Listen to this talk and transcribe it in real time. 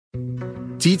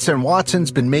Dietz and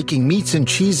Watson's been making meats and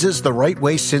cheeses the right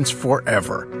way since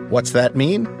forever. What's that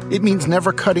mean? It means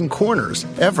never cutting corners,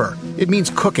 ever. It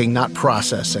means cooking, not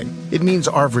processing. It means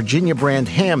our Virginia brand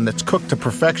ham that's cooked to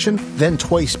perfection, then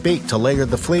twice baked to layer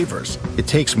the flavors. It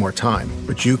takes more time,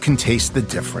 but you can taste the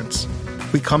difference.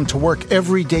 We come to work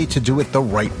every day to do it the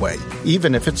right way,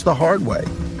 even if it's the hard way.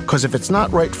 Because if it's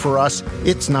not right for us,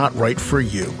 it's not right for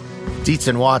you. Dietz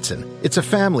and Watson, it's a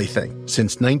family thing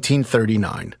since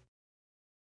 1939.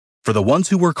 For the ones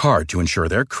who work hard to ensure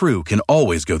their crew can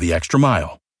always go the extra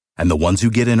mile, and the ones who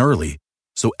get in early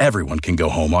so everyone can go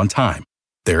home on time,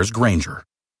 there's Grainger,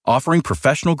 offering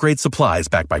professional-grade supplies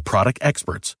backed by product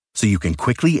experts so you can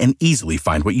quickly and easily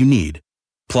find what you need.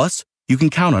 Plus, you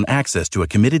can count on access to a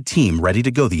committed team ready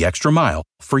to go the extra mile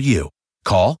for you.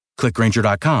 Call, click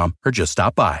Grainger.com, or just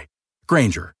stop by.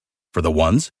 Grainger, for the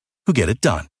ones who get it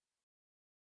done.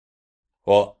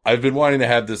 Well, I've been wanting to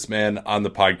have this man on the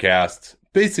podcast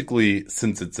basically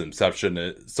since its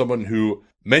inception. Someone who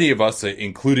many of us,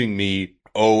 including me,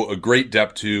 owe a great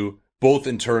debt to, both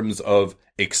in terms of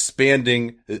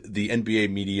expanding the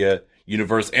NBA media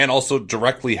universe and also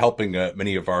directly helping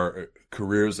many of our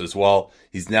careers as well.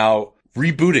 He's now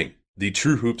rebooting the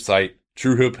True Hoop site.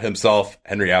 True Hoop himself,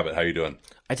 Henry Abbott. How you doing?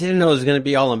 I didn't know it was going to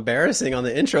be all embarrassing on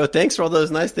the intro. Thanks for all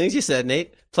those nice things you said,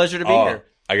 Nate. Pleasure to be here.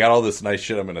 I got all this nice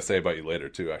shit I'm going to say about you later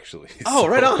too, actually. Oh,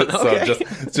 right on. Okay.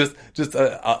 So just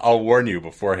I'll warn you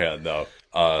beforehand, though.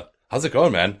 How's it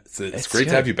going, man? It's great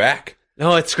to have you back.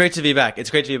 No, it's great to be back. It's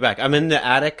great to be back. I'm in the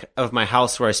attic of my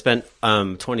house where I spent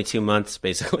 22 months,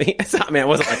 basically. I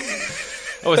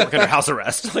wasn't under house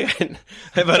arrest.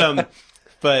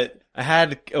 But I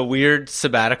had a weird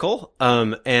sabbatical,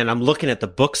 and I'm looking at the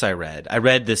books I read. I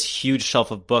read this huge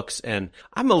shelf of books, and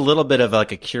I'm a little bit of a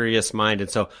curious mind, and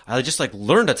so I just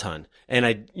learned a ton, and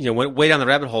I went way down the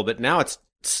rabbit hole. But now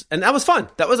and that was fun.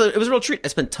 It was a real treat. I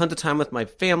spent tons of time with my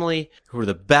family, who were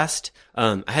the best.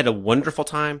 I had a wonderful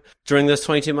time during those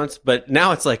 22 months. But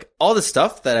now it's all the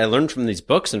stuff that I learned from these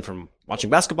books and from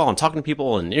watching basketball and talking to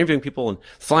people and interviewing people and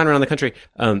flying around the country.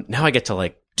 Now I get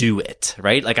to do it,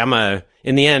 right?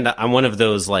 In the end, I'm one of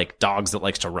those dogs that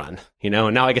likes to run,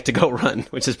 and now I get to go run,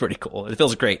 which is pretty cool. It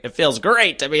feels great. It feels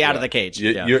great to be out of the cage.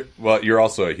 You're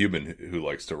also a human who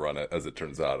likes to run, as it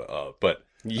turns out.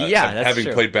 That's having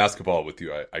true. Played basketball with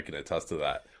you, I can attest to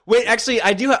that. Wait, actually,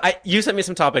 I do. You sent me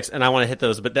some topics, and I want to hit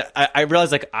those. But I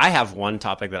realized I have one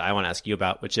topic that I want to ask you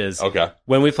about, which is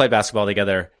when we played basketball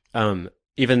together.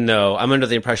 Even though I'm under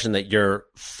the impression that you're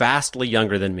vastly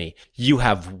younger than me, you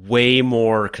have way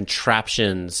more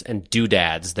contraptions and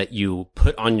doodads that you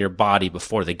put on your body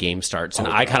before the game starts, and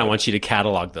I kind of want you to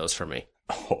catalog those for me.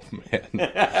 Oh man!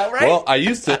 Right? Well, I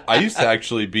used to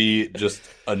actually be just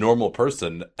a normal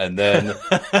person, and then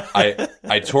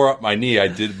I tore up my knee. I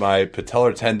did my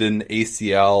patellar tendon,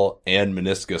 ACL, and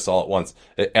meniscus all at once.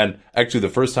 And actually, the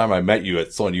first time I met you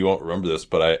at Sloan, you won't remember this,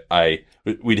 but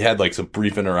we'd had some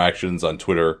brief interactions on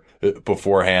Twitter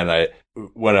beforehand. I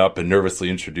went up and nervously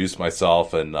introduced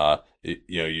myself, and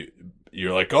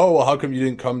you're like, "Oh, well, how come you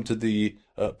didn't come to the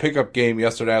pickup game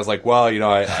yesterday?" I was like, "Well,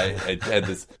 I had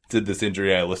did this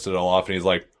injury." I listed it all off, and he's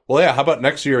like, "Well, yeah, how about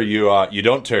next year you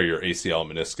don't tear your ACL,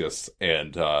 meniscus,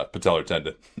 and patellar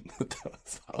tendon?"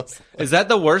 Is that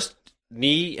the worst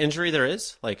knee injury there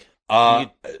is?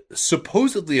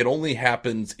 Supposedly it only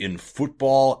happens in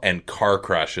football and car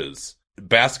crashes.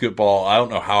 Basketball, I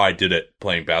don't know how I did it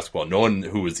playing basketball. No one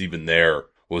who was even there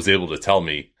was able to tell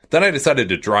me. Then I decided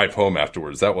to drive home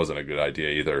afterwards. That wasn't a good idea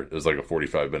either. It was a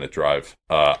 45-minute drive.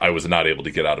 I was not able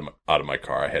to get out of my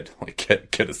car. I had to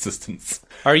get assistance.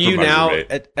 Are you now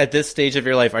at this stage of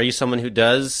your life? Are you someone who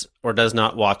does or does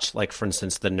not watch, for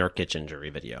instance, the Nurkic injury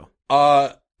video?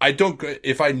 I don't.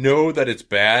 If I know that it's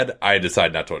bad, I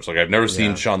decide not to watch. I've never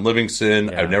seen Sean Livingston.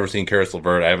 Yeah. I've never seen Karis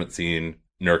LeVert. I haven't seen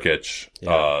Nurkic.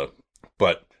 Yeah.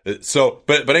 But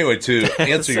anyway, to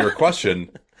answer your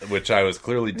question, which I was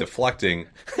clearly deflecting.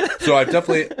 So I've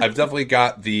definitely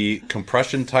got the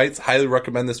compression tights. Highly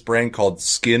recommend this brand called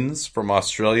Skins from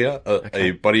Australia.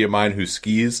 A buddy of mine who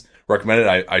skis recommended.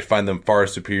 I find them far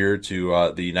superior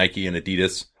to the Nike and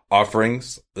Adidas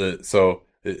offerings. So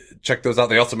check those out.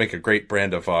 They also make a great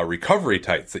brand of recovery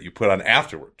tights that you put on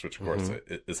afterwards, which of course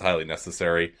is highly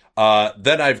necessary.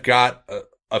 Then I've got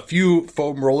a few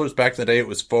foam rollers. Back in the day, it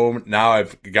was foam. Now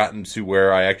I've gotten to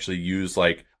where I actually use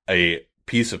a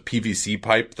piece of PVC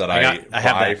pipe that I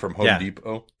buy from Home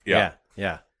Depot. Yeah.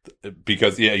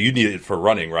 Because you need it for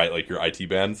running, right? Your IT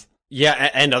bands. Yeah,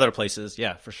 and other places.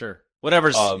 Yeah, for sure.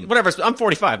 Whatever's. I'm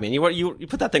 45, man. You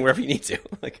put that thing wherever you need to.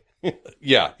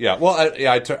 Yeah. Well,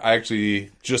 I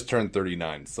actually just turned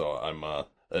 39, so I'm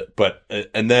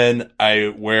and then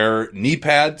I wear knee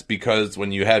pads because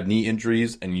when you have knee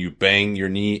injuries and you bang your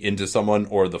knee into someone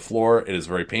or the floor, it is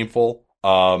very painful.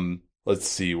 Let's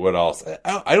see what else.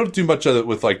 I don't do much of it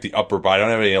with like the upper body. I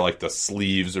don't have any like the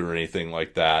sleeves or anything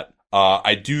like that.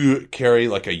 I do carry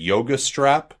like a yoga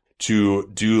strap to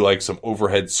do like some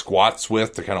overhead squats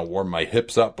with to kind of warm my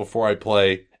hips up before I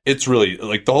play. It's really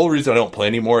like the whole reason I don't play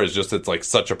anymore is just it's like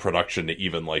such a production to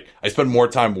even like I spend more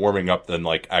time warming up than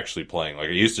like actually playing. Like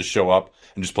I used to show up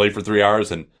and just play for 3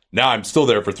 hours, and now I'm still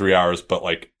there for 3 hours, but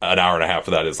like an hour and a half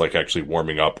of that is like actually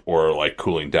warming up or like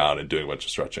cooling down and doing a bunch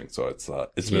of stretching. So it's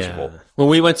miserable. When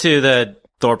we went to the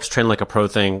Thorpe's Train Like a Pro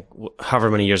thing, however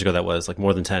many years ago that was, like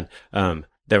more than 10,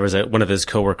 there was one of his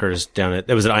coworkers it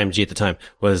was at IMG at the time,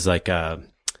 was like,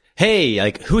 hey,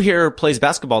 like, who here plays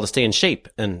basketball to stay in shape?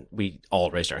 And we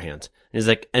all raised our hands. And he's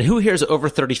like, and who here is over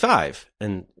 35?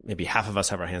 And maybe half of us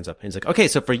have our hands up. And he's like, okay,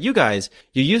 so for you guys,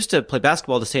 you used to play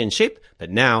basketball to stay in shape,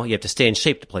 but now you have to stay in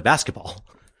shape to play basketball.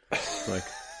 Like,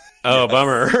 oh,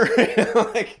 bummer.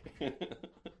 Like,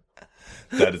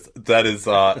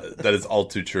 that is all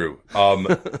too true.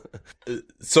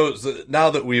 So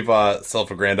now that we've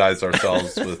self-aggrandized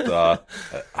ourselves with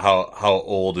how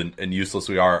old and useless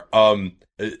we are,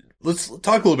 let's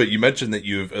talk a little bit. You mentioned that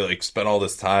you've like spent all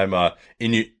this time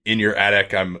in your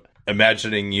attic. I'm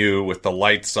imagining you with the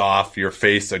lights off, your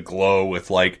face aglow with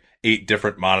like 8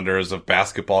 different monitors of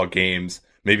basketball games,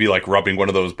 maybe like rubbing one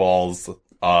of those balls.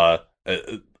 Although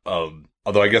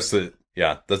I guess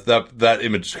that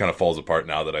image kind of falls apart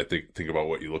now that I think about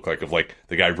what you look like, of like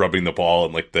the guy rubbing the ball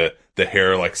and like the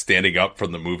hair like standing up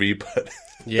from the movie. But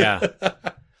yeah,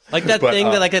 like that thing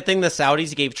that thing the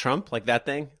Saudis gave Trump, like that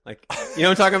thing, like, you know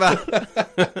what I'm talking about?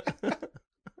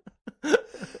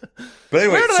 But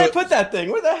anyway, where did I put that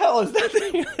thing? Where the hell is that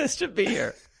thing? It should be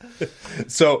here.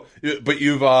 So, but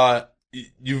you've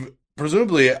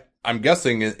presumably, I'm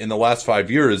guessing, in the last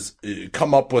 5 years,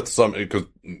 come up with some, because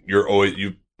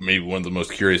you maybe one of the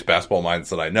most curious basketball minds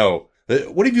that I know.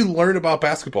 What have you learned about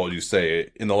basketball, would you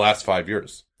say, in the last 5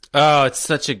 years? Oh, it's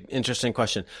such an interesting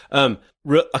question.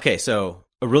 Okay, so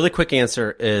a really quick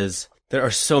answer is there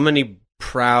are so many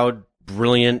proud,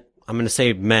 brilliant, I'm going to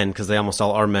say men, because they almost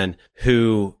all are men,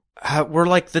 who were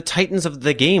like the titans of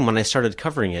the game when I started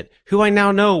covering it, who I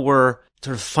now know were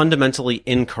sort of fundamentally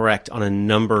incorrect on a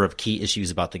number of key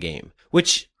issues about the game,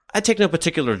 which I take no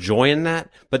particular joy in that.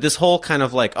 But this whole kind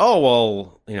of like, oh,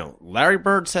 well, you know, Larry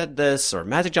Bird said this, or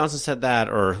Magic Johnson said that,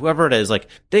 or whoever it is, like,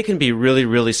 they can be really,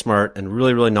 really smart and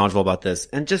really, really knowledgeable about this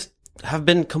and just have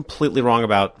been completely wrong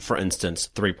about, for instance,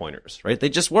 3-pointers, right? They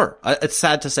just were. It's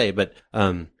sad to say, but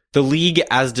the league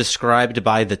as described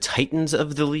by the titans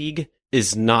of the league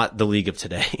is not the league of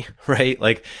today, right?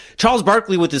 Like, Charles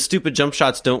Barkley with his stupid jump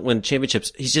shots don't win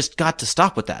championships. He's just got to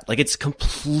stop with that. Like, it's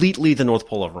completely the North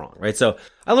Pole of wrong, right? So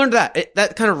I learned that.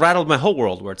 That kind of rattled my whole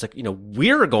world, where it's like, you know,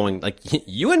 we're going, like,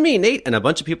 you and me, Nate, and a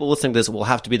bunch of people listening to this will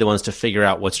have to be the ones to figure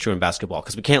out what's true in basketball,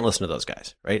 because we can't listen to those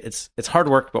guys, right? It's hard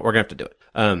work, but we're gonna have to do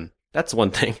it. That's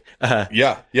one thing.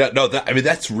 Yeah. No,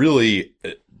 that's really,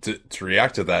 to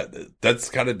react to that, that's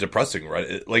kind of depressing, right?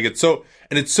 It's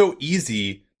so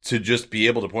easy to just be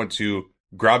able to point to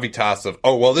gravitas of,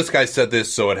 oh, well, this guy said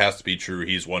this, so it has to be true.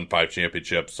 He's won 5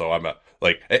 championships, so I'm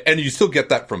and you still get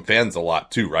that from fans a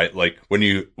lot too, right? Like when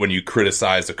you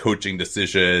criticize a coaching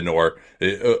decision, or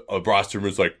a roster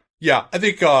was like, yeah, I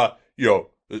think,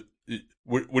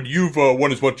 when you've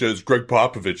won as much as Greg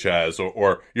Popovich has,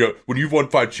 or you know, when you've won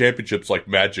 5 championships like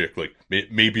Magic, like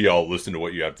maybe I'll listen to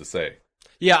what you have to say.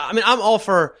 Yeah, I mean, I'm all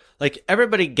for, like,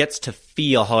 everybody gets to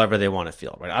feel however they want to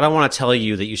feel, right? I don't want to tell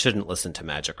you that you shouldn't listen to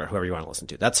Magic or whoever you want to listen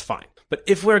to. That's fine. But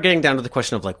if we're getting down to the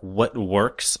question of, like, what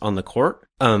works on the court,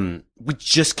 we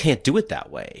just can't do it that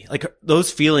way. Like,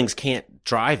 those feelings can't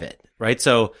drive it, right?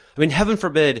 So, I mean, heaven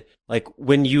forbid, like,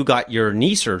 when you got your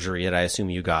knee surgery that I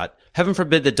assume you got, heaven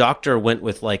forbid the doctor went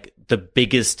with, like, the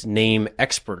biggest name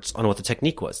experts on what the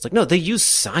technique was. It's like, no, they use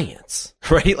science,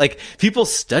 right? Like, people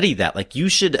study that. Like, you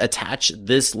should attach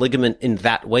this ligament in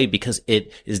that way because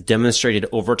it is demonstrated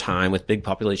over time with big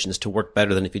populations to work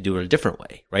better than if you do it a different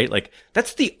way, right? Like,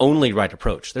 that's the only right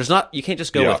approach. You can't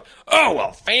just go with, oh,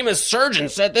 well, famous surgeon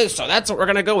said this, so that's what we're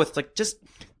going to go with. It's like,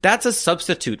 that's a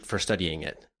substitute for studying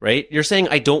it, right? You're saying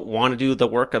I don't want to do the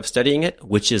work of studying it,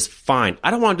 which is fine. I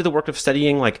don't want to do the work of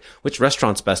studying, like, which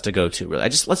restaurant's best to go to, really.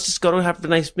 Let's just go to have a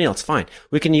nice meal. It's fine.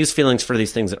 We can use feelings for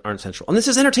these things that aren't central. And this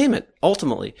is entertainment,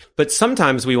 ultimately. But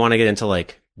sometimes we want to get into,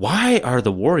 like, why are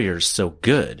the Warriors so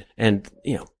good? And,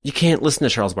 you can't listen to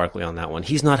Charles Barkley on that one.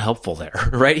 He's not helpful there,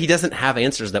 right? He doesn't have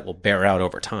answers that will bear out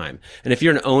over time. And if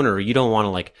you're an owner, you don't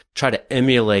want to try to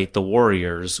emulate the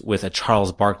Warriors with a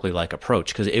Charles Barkley-like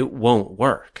approach because it won't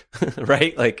work,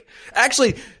 right?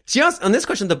 Actually, to be honest, on this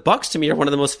question, the Bucks to me are one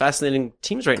of the most fascinating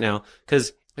teams right now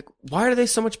because why are they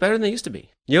so much better than they used to be?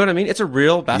 You know what I mean? It's a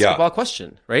real basketball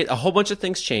question, right? A whole bunch of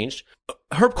things changed.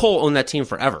 Herb Cole owned that team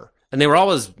forever. And they were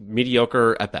always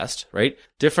mediocre at best, right?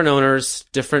 Different owners,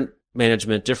 different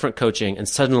management, different coaching, and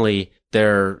suddenly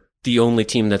they're the only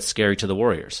team that's scary to the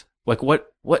Warriors. What,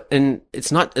 and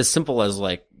it's not as simple as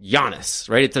Giannis,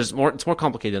 right? It's more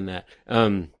complicated than that.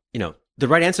 The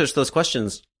right answers to those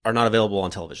questions are not available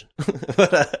on television,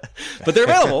 but they're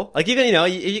available.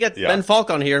 You got Ben Falk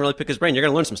on here and really pick his brain. You're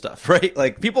going to learn some stuff, right?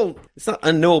 It's not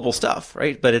unknowable stuff,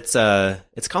 right? But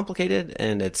it's complicated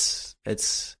and it's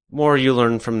more you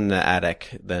learn from the attic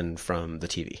than from the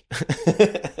TV.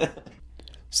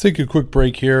 Let's take a quick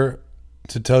break here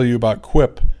to tell you about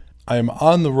Quip. I am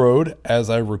on the road as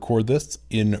I record this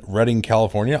in Redding,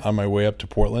 California, on my way up to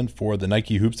Portland for the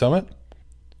Nike Hoop Summit.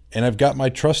 And I've got my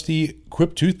trusty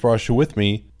Quip toothbrush with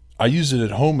me. I use it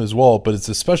at home as well, but it's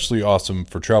especially awesome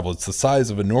for travel. It's the size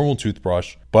of a normal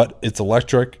toothbrush, but it's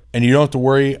electric, and you don't have to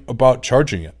worry about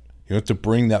charging it. You don't have to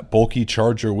bring that bulky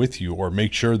charger with you or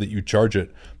make sure that you charge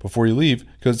it before you leave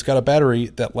because it's got a battery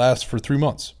that lasts for 3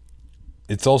 months.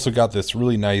 It's also got this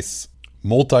really nice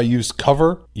multi-use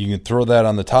cover. You can throw that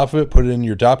on the top of it, put it in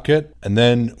your Dopp kit, and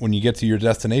then when you get to your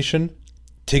destination,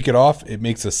 take it off. It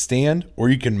makes a stand, or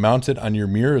you can mount it on your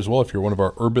mirror as well if you're one of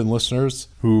our urban listeners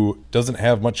who doesn't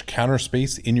have much counter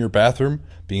space in your bathroom.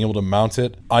 Being able to mount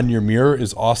it on your mirror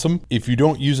is awesome. If you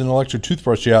don't use an electric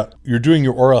toothbrush yet, you're doing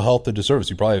your oral health a disservice.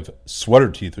 You probably have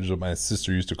sweater teeth, which is what my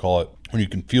sister used to call it, when you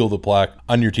can feel the plaque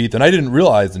on your teeth. And I didn't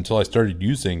realize until I started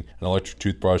using an electric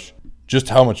toothbrush just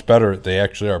how much better they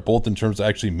actually are, both in terms of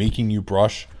actually making you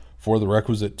brush for the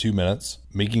requisite 2 minutes,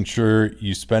 making sure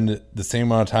you spend the same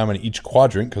amount of time on each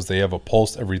quadrant because they have a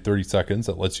pulse every 30 seconds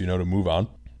that lets you know to move on,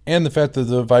 and the fact that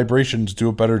the vibrations do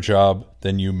a better job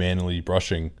than you manually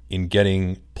brushing in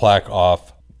getting plaque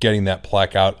off, getting that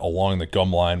plaque out along the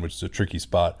gum line, which is a tricky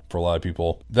spot for a lot of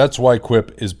people. That's why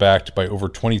Quip is backed by over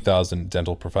 20,000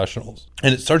 dental professionals.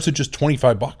 And it starts at just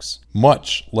 $25,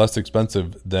 much less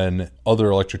expensive than other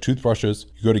electric toothbrushes.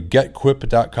 You go to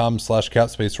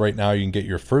getquip.com/capspace right now. You can get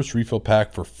your first refill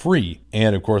pack for free.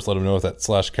 And of course, let them know with that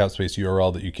 /capspace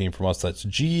URL that you came from us. That's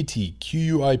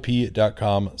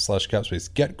getquip.com/capspace.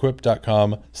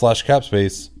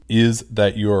 Getquip.com/capspace is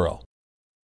that URL.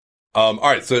 All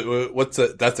right. So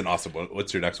that's an awesome one.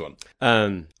 What's your next one? All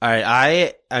right.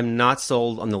 I am not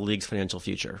sold on the league's financial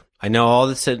future. I know all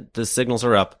the signals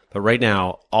are up, but right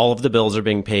now, all of the bills are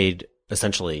being paid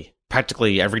essentially.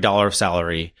 Practically every dollar of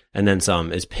salary and then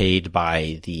some is paid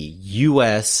by the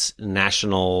U.S.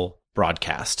 national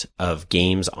broadcast of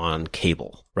games on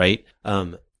cable, right?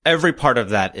 Every part of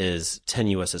that is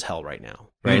tenuous as hell right now,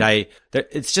 right?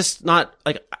 It's just not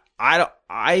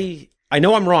I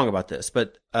know I'm wrong about this,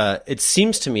 but it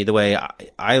seems to me the way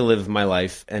I live my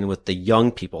life and with the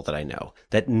young people that I know,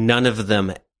 that none of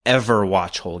them ever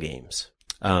watch whole games.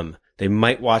 They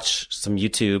might watch some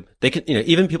YouTube. They can,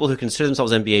 even people who consider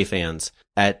themselves NBA fans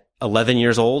at 11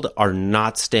 years old are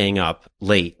not staying up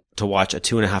late to watch a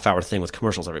 2.5 hour thing with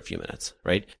commercials every few minutes,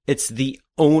 right? It's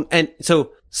and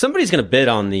so somebody's going to bid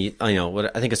on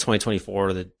what I think it's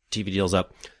 2024, the TV deal's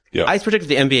up. Yeah. I predict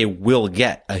the NBA will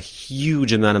get a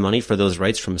huge amount of money for those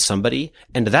rights from somebody,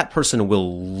 and that person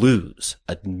will lose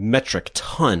a metric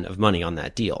ton of money on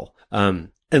that deal.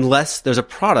 Unless there's a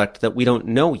product that we don't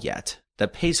know yet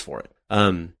that pays for it.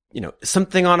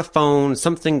 Something on a phone,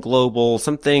 something global,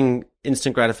 something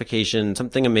instant gratification,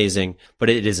 something amazing, but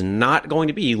it is not going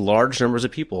to be large numbers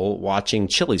of people watching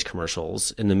Chili's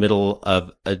commercials in the middle of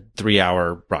a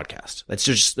 3-hour broadcast.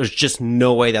 There's just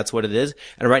no way that's what it is.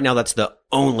 And right now that's the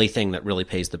only thing that really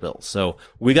pays the bills. So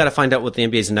we got to find out what the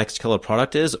NBA's next killer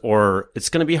product is, or it's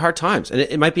going to be hard times. And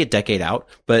it might be a decade out,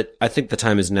 but I think the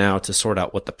time is now to sort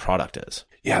out what the product is.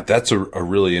 Yeah, that's a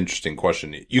really interesting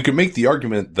question. You can make the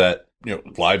argument that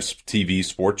live TV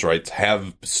sports rights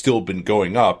have still been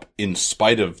going up in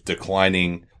spite of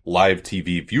declining live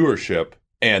TV viewership,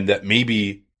 and that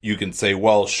maybe you can say,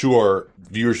 well, sure,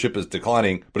 viewership is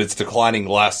declining, but it's declining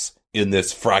less in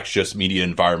this fractious media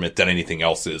environment than anything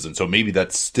else is. And so maybe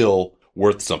that's still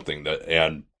worth something,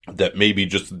 that maybe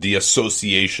just the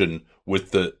association with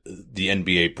the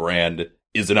NBA brand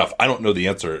is enough. I don't know the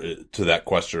answer to that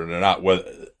question or not.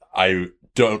 I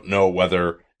don't know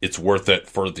whether it's worth it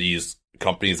for these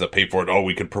companies that pay for it. Oh,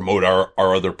 we can promote our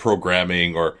other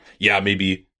programming, or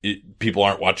maybe people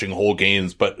aren't watching whole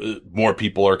games, but more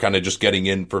people are kind of just getting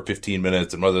in for 15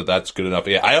 minutes, and whether that's good enough.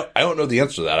 Yeah, I don't know the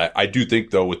answer to that. I do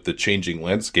think, though, with the changing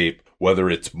landscape, whether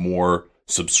it's more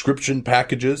subscription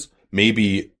packages,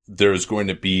 maybe there's going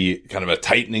to be kind of a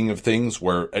tightening of things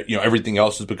where, everything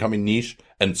else is becoming niche.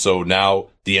 And so now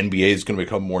the NBA is going to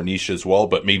become more niche as well.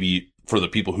 But maybe for the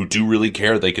people who do really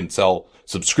care, they can sell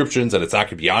subscriptions, and it's not going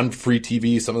to be on free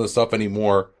TV, some of the stuff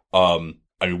anymore.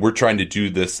 We're trying to do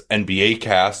this NBA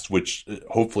cast, which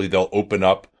hopefully they'll open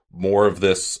up more of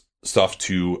this stuff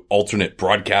to alternate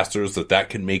broadcasters, that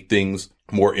can make things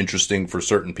more interesting for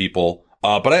certain people.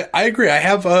 But I agree. I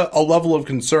have a level of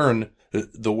concern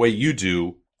the way you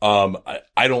do.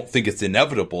 I don't think it's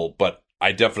inevitable, but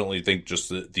I definitely think just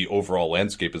the overall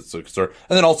landscape is a concern.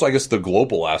 And then also, I guess the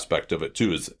global aspect of it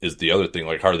too is the other thing.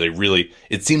 Like, how are they really,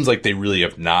 it seems like they really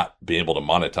have not been able to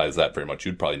monetize that very much.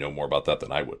 You'd probably know more about that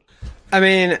than I would. I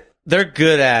mean, they're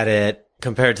good at it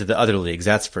compared to the other leagues,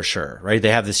 that's for sure, right?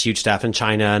 They have this huge staff in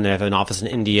China, and they have an office in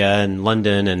India and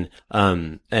London, and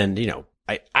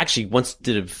I actually once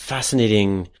did a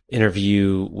fascinating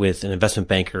interview with an investment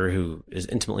banker who is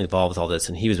intimately involved with all this,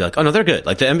 and he was like, "Oh no, they're good.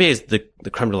 Like, the NBA is the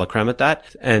creme de la creme at that."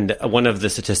 And one of the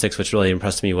statistics which really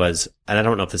impressed me was, and I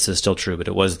don't know if this is still true, but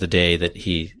it was the day that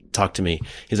he talked to me.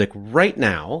 He's like, right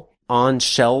now on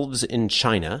shelves in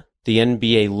China, the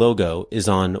NBA logo is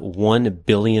on 1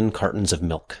 billion cartons of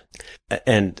milk.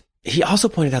 And he also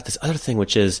pointed out this other thing,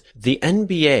 which is the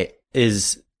NBA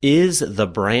is the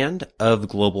brand of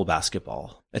global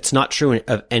basketball. It's not true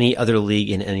of any other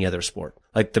league in any other sport.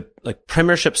 Like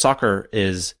Premiership soccer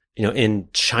is, in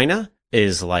China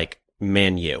is like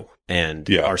Man U and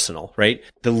Arsenal, right?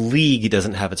 The league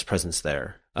doesn't have its presence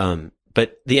there.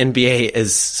 But the NBA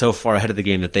is so far ahead of the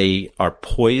game that they are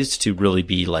poised to really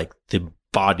be like the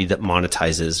body that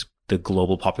monetizes the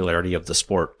global popularity of the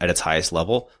sport at its highest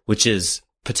level, which is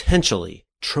potentially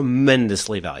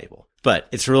tremendously valuable. But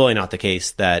it's really not the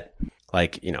case that,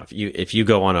 like, if you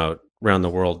go on a round the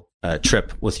world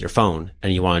trip with your phone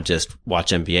and you want to just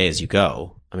watch NBA as you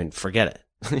go, I mean, forget it.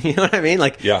 You know what I mean?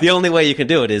 Like, the only way you can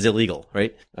do it is illegal,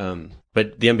 right?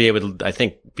 But the NBA would, I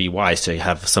think, be wise to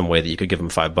have some way that you could give them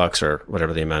 $5 or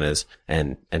whatever the amount is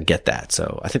and get that.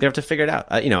 So I think they have to figure it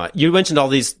out. You mentioned all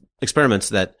these experiments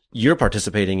that you're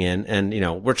participating in, and,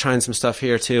 we're trying some stuff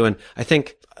here too. And I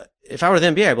think if I were the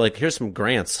NBA, I'd be like, here's some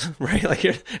grants, right? Like,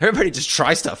 everybody just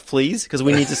try stuff, please, because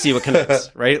we need to see what connects,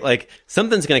 right? Like,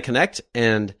 something's going to connect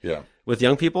with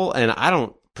young people, and I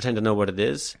don't pretend to know what it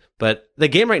is, but the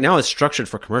game right now is structured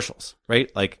for commercials, right?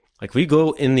 Like we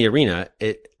go in the arena,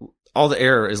 all the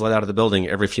air is let out of the building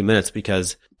every few minutes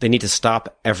because they need to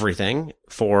stop everything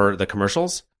for the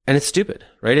commercials. And it's stupid,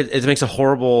 right? It makes a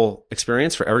horrible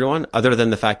experience for everyone, other than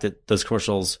the fact that those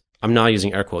commercials, I'm now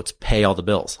using air quotes, pay all the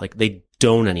bills. Like, they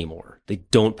don't anymore. They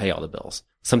don't pay all the bills.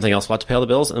 Something else will have to pay all the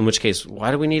bills. In which case, why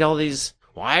do we need all these?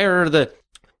 Why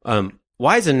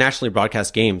is a nationally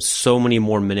broadcast game so many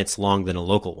more minutes long than a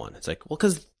local one? It's like, well,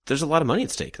 because there's a lot of money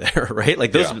at stake there, right?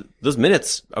 Like, those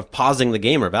minutes of pausing the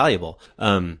game are valuable.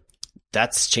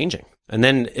 That's changing. And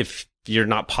then if you're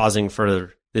not pausing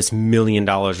for this $1 million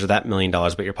or that $1 million,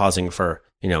 but you're pausing for,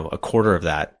 a quarter of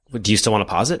that, do you still want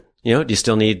to pause it? Do you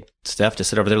still need Steph to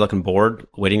sit over there looking bored,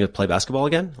 waiting to play basketball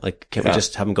again? Like, can't we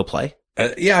just have him go play?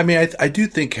 I mean, I do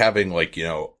think having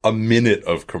a minute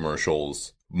of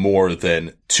commercials more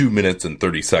than 2 minutes and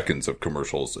 30 seconds of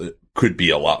commercials could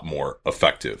be a lot more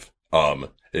effective.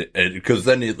 Because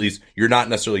then at least you're not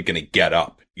necessarily going to get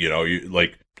up,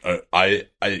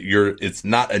 it's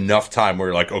not enough time where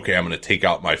you're like, okay, I'm going to take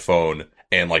out my phone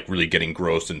and like really get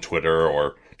engrossed in Twitter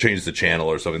or change the channel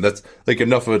or something. That's like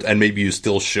enough of it. And maybe you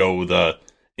still show the,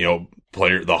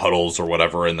 player, the huddles or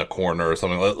whatever in the corner or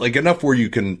something, like enough where you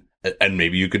can, and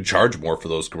maybe you could charge more for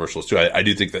those commercials too. I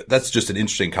do think that that's just an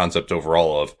interesting concept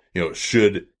overall of,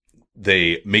 should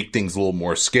they make things a little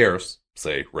more scarce,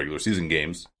 say regular season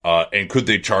games, and could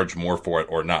they charge more for it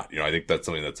or not? I think that's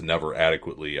something that's never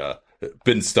adequately,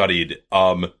 been studied.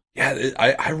 I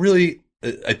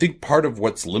think part of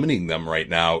what's limiting them right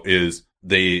now is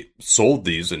they sold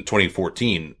these in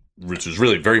 2014, which is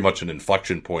really very much an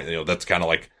inflection point. That's kind of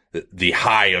like the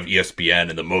high of ESPN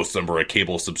and the most number of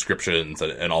cable subscriptions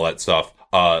and all that stuff.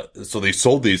 So they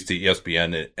sold these to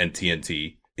ESPN and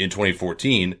TNT in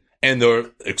 2014, and they're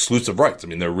exclusive rights. I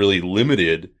mean, they're really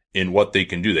limited in what they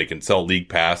can do. They can sell League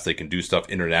Pass, they can do stuff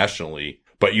internationally,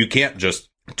 but you can't just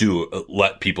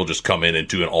let people just come in and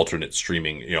do an alternate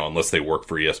streaming, unless they work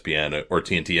for ESPN or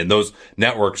TNT. And those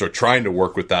networks are trying to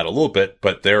work with that a little bit,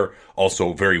 but they're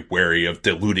also very wary of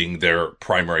diluting their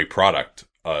primary product.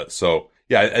 I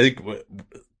think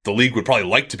the league would probably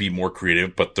like to be more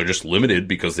creative, but they're just limited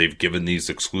because they've given these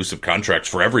exclusive contracts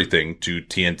for everything to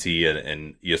TNT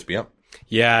and ESPN.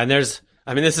 Yeah, and this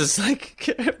is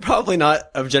like probably not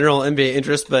of general NBA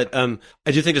interest, but I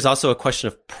do think there's also a question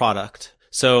of product.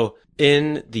 So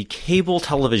in the cable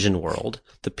television world,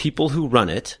 the people who run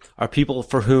it are people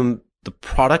for whom the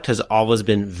product has always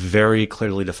been very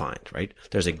clearly defined, right?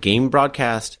 There's a game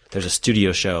broadcast, there's a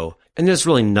studio show, and there's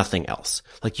really nothing else.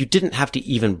 Like, you didn't have to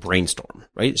even brainstorm,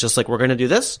 right? It's just like, we're going to do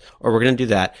this or we're going to do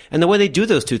that. And the way they do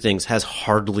those two things has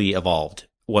hardly evolved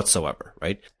whatsoever,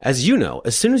 right? As you know,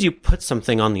 as soon as you put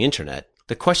something on the internet,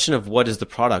 the question of what is the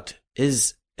product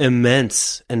is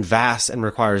immense and vast and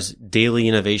requires daily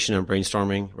innovation and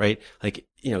brainstorming, right? Like,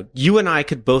 you and I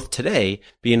could both today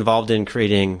be involved in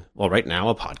creating, well, right now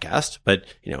a podcast, but,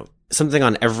 something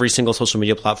on every single social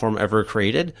media platform ever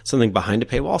created, something behind a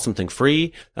paywall, something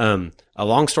free, a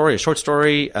long story, a short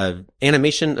story,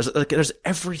 animation. There's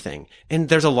everything. And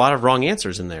there's a lot of wrong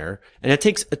answers in there. And it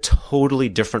takes a totally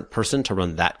different person to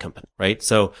run that company, right?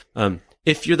 So,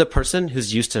 if you're the person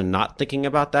who's used to not thinking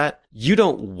about that, you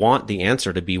don't want the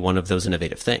answer to be one of those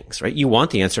innovative things, right? You want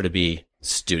the answer to be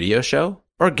studio show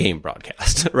or game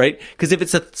broadcast, right? Because if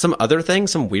it's some other thing,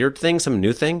 some weird thing, some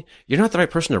new thing, you're not the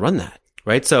right person to run that,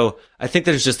 right? So I think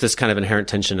there's just this kind of inherent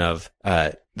tension of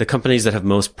the companies that have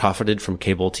most profited from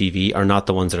cable TV are not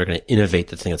the ones that are going to innovate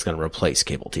the thing that's going to replace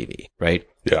cable TV, right?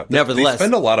 Yeah. Nevertheless, they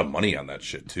spend a lot of money on that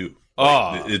shit too.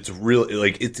 It's really,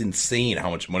 like, it's insane how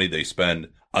much money they spend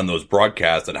on those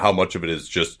broadcasts and how much of it is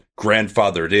just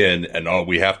grandfathered in and,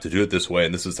 we have to do it this way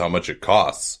and this is how much it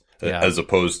costs. Yeah. As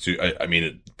opposed to,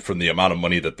 from the amount of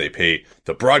money that they pay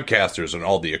the broadcasters and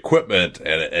all the equipment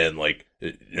and like,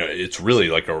 it's really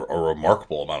like a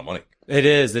remarkable amount of money. It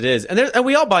is. And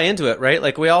we all buy into it, right?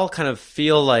 Like, we all kind of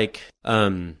feel like,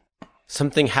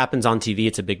 something happens on TV,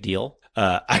 it's a big deal.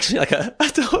 Actually, like a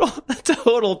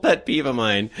total pet peeve of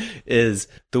mine is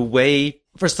the way.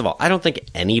 First of all, I don't think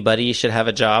anybody should have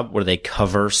a job where they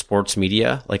cover sports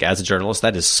media. Like, as a journalist,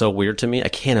 that is so weird to me. I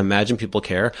can't imagine people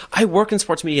care. I work in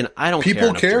sports media and I don't care.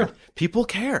 People care. People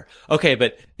care. Okay,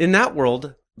 but in that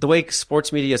world, the way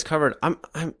sports media is covered, I'm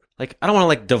like, I don't want to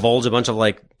like divulge a bunch of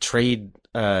like trade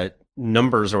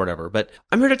numbers or whatever, but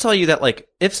I'm here to tell you that, like,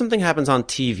 if something happens on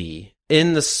TV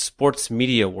in the sports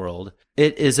media world,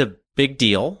 it is a big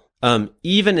deal.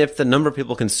 Even if the number of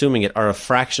people consuming it are a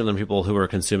fraction of the people who are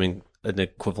consuming an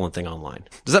equivalent thing online.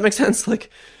 Does that make sense?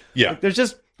 Like, yeah,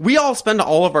 we all spend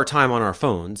all of our time on our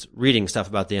phones reading stuff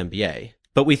about the NBA,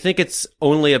 but we think it's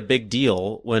only a big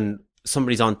deal when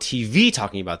somebody's on TV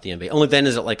talking about the NBA. Only then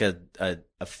is it like a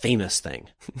famous thing.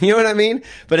 You know what I mean?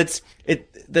 But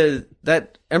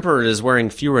that emperor is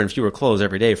wearing fewer and fewer clothes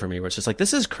every day for me, where it's just like,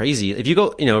 this is crazy. If you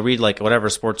go, read like whatever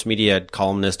sports media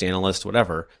columnist, analyst,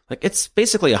 whatever, like, it's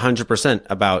basically 100%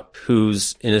 about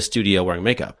who's in a studio wearing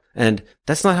makeup. And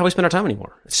that's not how we spend our time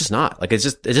anymore. It's just not. Like, it's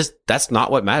just that's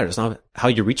not what matters. It's not how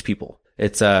you reach people.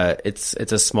 It's a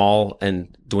small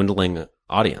and dwindling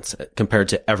audience compared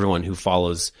to everyone who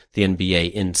follows the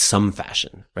NBA in some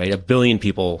fashion, right? 1 billion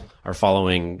people are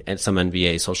following some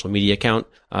NBA social media account,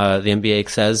 the NBA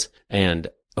says, and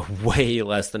way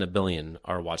less than 1 billion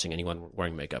are watching anyone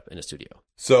wearing makeup in a studio.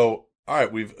 So, all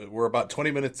right, we're about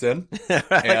 20 minutes in,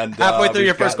 and halfway through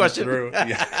your first question.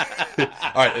 Yeah.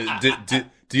 All right,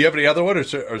 do you have any other one, or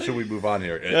should we move on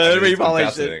here? We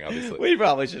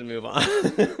probably should move on.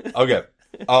 Okay.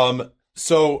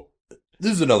 So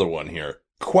this is another one here.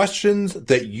 Questions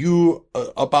that you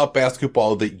about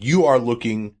basketball that you are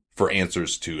looking for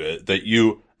answers to, that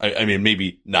you,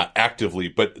 maybe not actively,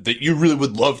 but that you really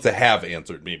would love to have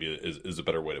answered. Maybe is a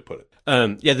better way to put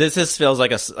it. Yeah, this just feels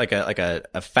like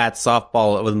a fat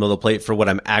softball with a middle plate for what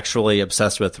I'm actually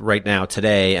obsessed with right now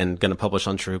today, and going to publish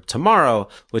on Troop tomorrow,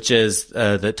 which is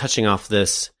the touching off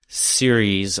this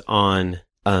series on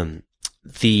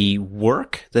the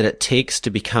work that it takes to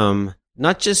become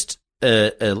not just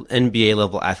an NBA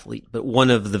level athlete, but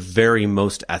one of the very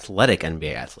most athletic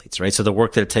NBA athletes, right? So the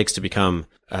work that it takes to become,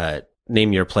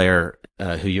 name your player,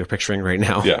 who you're picturing right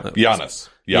now. Yeah. Giannis.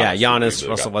 Giannis,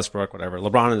 Russell Westbrook, whatever,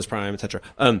 LeBron in his prime, etc.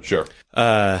 Sure.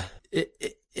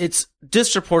 It's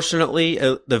disproportionately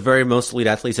the very most elite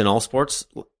athletes in all sports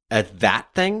at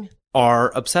that thing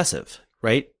are obsessive,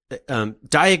 right?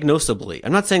 Diagnosably,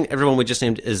 I'm not saying everyone we just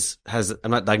named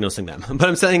I'm not diagnosing them, but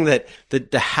I'm saying that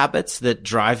the habits that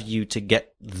drive you to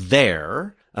get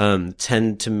there,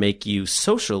 tend to make you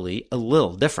socially a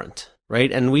little different,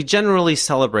 right? And we generally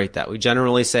celebrate that. We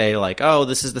generally say like, oh,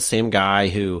 this is the same guy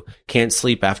who can't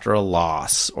sleep after a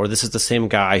loss, or this is the same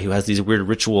guy who has these weird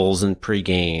rituals in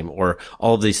pregame, or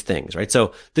all of these things, right?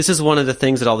 So this is one of the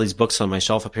things that all these books on my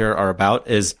shelf up here are about,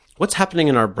 is what's happening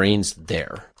in our brains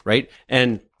there, right?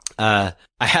 And I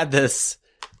had this,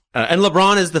 and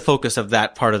LeBron is the focus of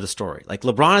that part of the story. Like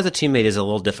LeBron as a teammate is a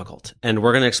little difficult, and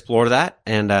we're going to explore that.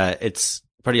 And it's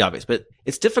pretty obvious, but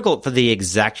it's difficult for the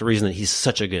exact reason that he's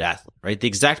such a good athlete, right? The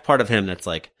exact part of him that's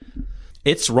like,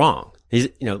 it's wrong. He's,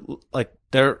 like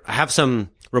I have some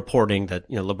reporting that,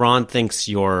 LeBron thinks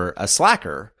you're a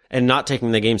slacker and not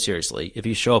taking the game seriously if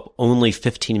you show up only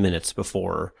 15 minutes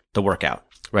before the workout,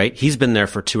 right? He's been there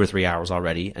for 2 or 3 hours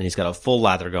already, and he's got a full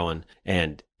lather going,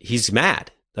 and he's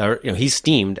mad. He's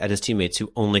steamed at his teammates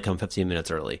who only come 15 minutes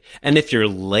early. And if you're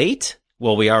late,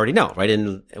 well, we already know, right?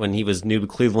 And when he was new to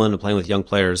Cleveland and playing with young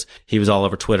players, he was all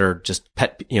over Twitter, just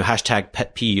hashtag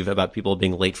pet peeve about people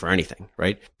being late for anything,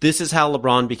 right? This is how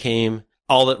LeBron became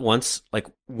all at once, like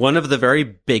one of the very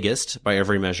biggest by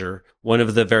every measure, one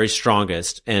of the very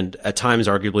strongest, and at times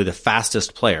arguably the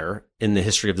fastest player in the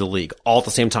history of the league. All at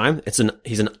the same time,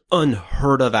 he's an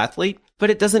unheard of athlete, but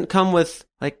it doesn't come with,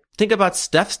 like, think about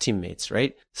Steph's teammates,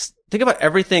 right? Think about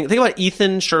everything. Think about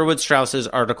Ethan Sherwood Strauss's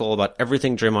article about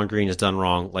everything Draymond Green has done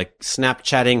wrong, like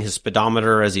Snapchatting his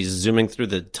speedometer as he's zooming through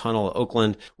the tunnel at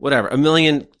Oakland, whatever. A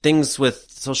million things with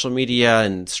social media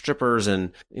and strippers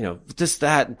and, this,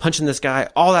 that, and punching this guy,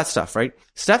 all that stuff, right?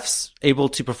 Steph's able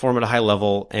to perform at a high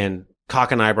level and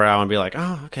cock an eyebrow and be like,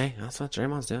 oh, okay, that's what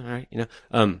Draymond's doing, all right?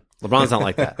 LeBron's not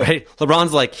like that, right?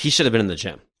 LeBron's like, he should have been in the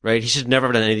gym, right? He should never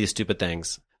have done any of these stupid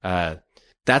things.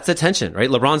 That's the tension, right?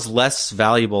 LeBron's less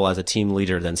valuable as a team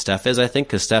leader than Steph is, I think,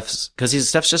 because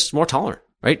Steph's just more tolerant,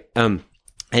 right? And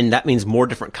that means more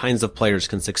different kinds of players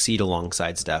can succeed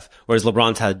alongside Steph. Whereas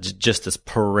LeBron's had just this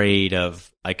parade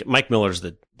of, like, Mike Miller's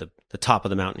the top of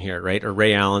the mountain here, right? Or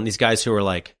Ray Allen, these guys who are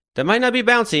like, that might not be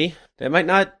bouncy, they might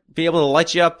not be able to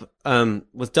light you up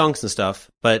with dunks and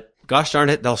stuff, but gosh darn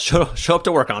it, they'll show up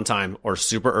to work on time or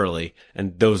super early.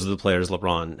 And those are the players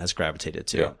LeBron has gravitated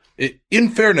to. Yeah. In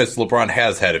fairness, LeBron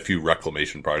has had a few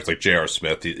reclamation projects, like J.R.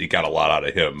 Smith. He got a lot out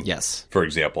of him, yes, for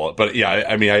example. But yeah,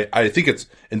 I think it's,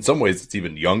 in some ways, it's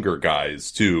even younger guys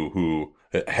too who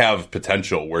have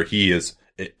potential where he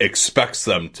expects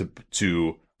them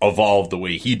to evolve the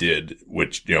way he did,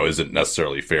 which, isn't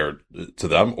necessarily fair to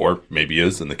them, or maybe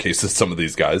is in the case of some of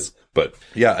these guys. But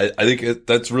yeah, I think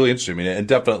that's really interesting. And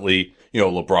definitely,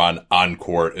 LeBron on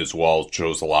court as well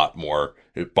shows a lot more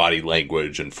body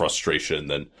language and frustration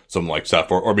than someone like Steph,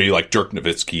 or maybe like Dirk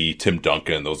Nowitzki, Tim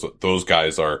Duncan. Those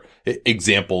guys are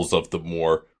examples of the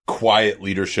more quiet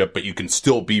leadership, but you can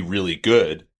still be really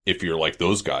good if you're like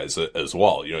those guys as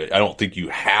well. I don't think you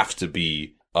have to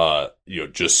be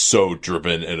just so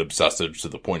driven and obsessive to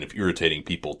the point of irritating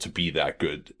people to be that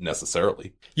good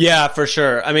necessarily. Yeah, for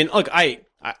sure. I mean, look,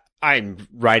 I'm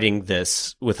writing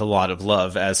this with a lot of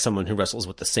love as someone who wrestles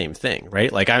with the same thing,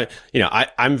 right? Like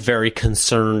I'm very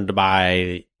concerned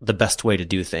by the best way to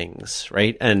do things,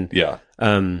 right? And yeah,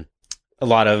 a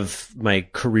lot of my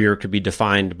career could be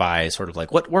defined by sort of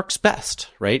like what works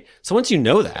best, right? So once you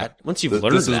know that, once you've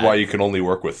learned this is why you can only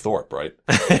work with Thorpe, right?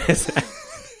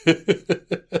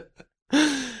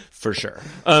 For sure.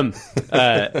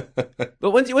 But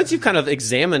once you've kind of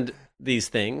examined these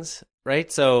things,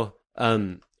 right? So,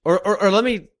 or let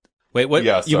me wait. What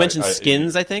you mentioned?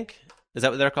 Skins, I think. Is that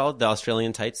what they're called? The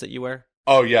Australian tights that you wear?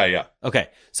 Oh yeah. Okay,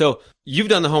 so you've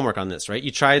done the homework on this, right?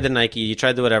 You tried the Nike, you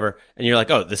tried the whatever, and you're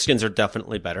like, oh, the skins are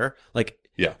definitely better. Like,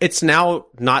 yeah, it's now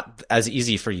not as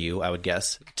easy for you, I would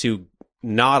guess, to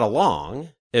nod along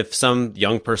if some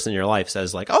young person in your life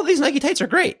says like, oh, these Nike tights are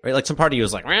great, right? Like some part of you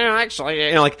is like, well,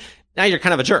 actually, like now you're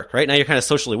kind of a jerk, right? Now you're kind of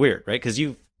socially weird, right? Because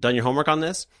you've done your homework on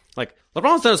this. Like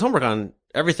LeBron's done his homework on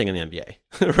everything in the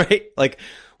NBA, right? Like,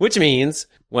 which means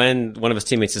when one of his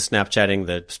teammates is Snapchatting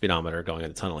the speedometer going in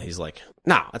the tunnel, he's like,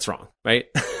 no, that's wrong, right?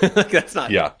 Like that's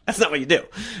not what you do.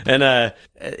 And,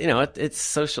 it's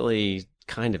socially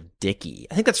kind of dicky.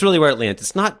 I think that's really where it lands.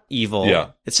 It's not evil.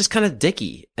 Yeah. It's just kind of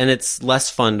dicky. And it's less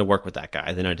fun to work with that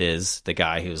guy than it is the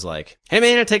guy who's like, hey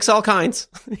man, it takes all kinds.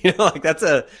 Like that's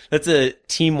a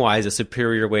team wise, a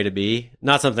superior way to be.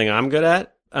 Not something I'm good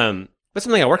at. But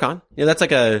something I work on. That's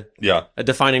like a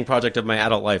defining project of my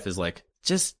adult life is like,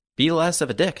 just be less of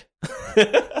a dick.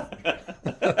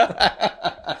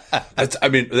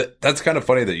 That's kind of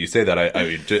funny that you say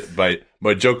that.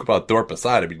 My joke about Thorpe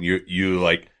aside, I mean, you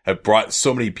like have brought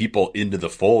so many people into the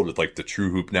fold with like the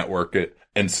True Hoop Network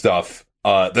and stuff.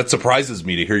 That surprises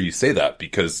me to hear you say that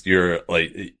because you're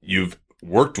like, you've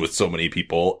worked with so many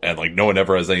people and like no one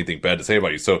ever has anything bad to say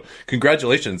about you. So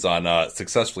congratulations on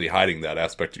successfully hiding that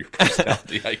aspect of your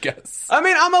personality, I guess. I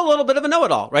mean, I'm a little bit of a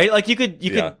know-it-all, right? Like you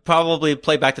could probably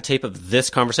play back the tape of this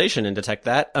conversation and detect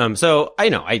that. So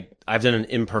I've done an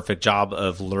imperfect job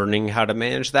of learning how to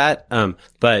manage that.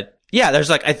 But yeah,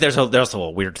 there's also a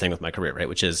weird thing with my career, right?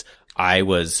 Which is I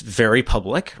was very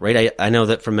public, right? I know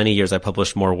that for many years I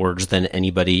published more words than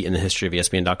anybody in the history of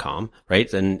ESPN.com,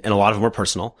 right? And a lot of them were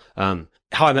personal.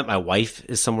 How I met my wife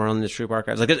is somewhere on the Troop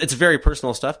archives. Like it's very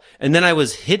personal stuff. And then I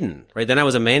was hidden, right? Then I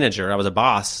was a manager. I was a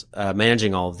boss,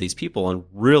 managing all of these people and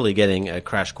really getting a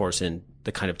crash course in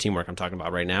the kind of teamwork I'm talking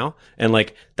about right now. And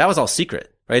like that was all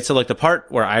secret, right? So like the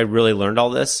part where I really learned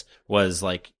all this was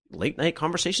like late night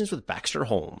conversations with Baxter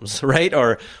Holmes, right?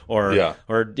 Or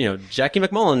Jackie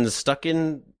McMullen stuck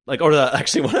in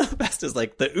actually one of the best is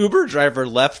like the Uber driver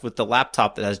left with the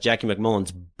laptop that has Jackie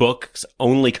McMullen's book's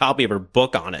only copy of her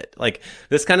book on it. Like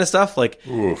this kind of stuff, like,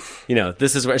 oof.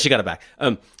 This is where she got it back.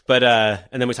 And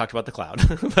then we talked about the cloud,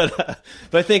 but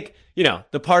I think,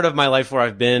 the part of my life where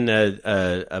I've been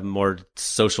a more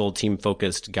social team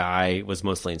focused guy was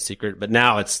mostly in secret, but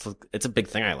now it's a big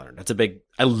thing I learned.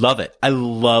 I love it. I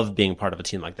love being part of a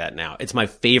team like that now. It's my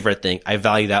favorite thing. I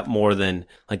value that more than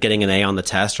like getting an A on the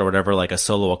test or whatever, like a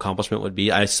solo accomplishment would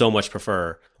be. I so much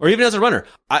prefer, or even as a runner.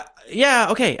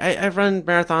 I've run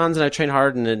marathons and I train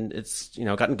hard and it's,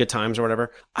 gotten good times or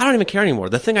whatever. I don't even care anymore.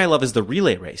 The thing I love is the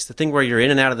relay race, the thing where you're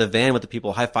in and out of the van with the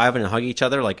people high-fiving and hugging each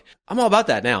other. Like I'm all about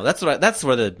that now. That's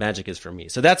where the magic is for me.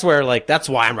 So that's where that's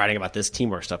why I'm writing about this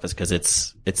teamwork stuff is because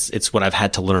it's what I've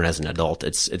had to learn as an adult.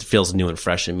 It feels new and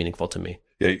fresh and meaningful to me.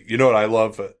 Yeah, what I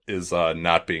love is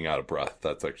not being out of breath.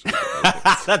 That's actually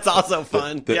that's also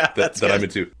fun. That I'm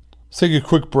into. Let's take a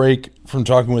quick break from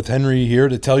talking with Henry here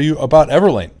to tell you about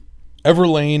Everlane.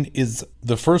 Everlane is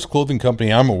the first clothing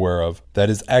company I'm aware of that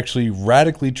is actually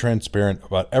radically transparent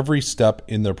about every step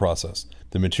in their process.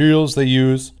 The materials they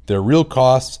use, their real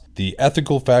costs, the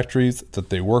ethical factories that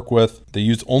they work with. They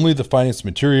use only the finest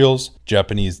materials,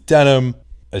 Japanese denim,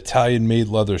 Italian-made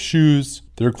leather shoes.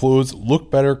 Their clothes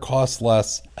look better, cost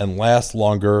less, and last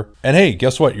longer. And hey,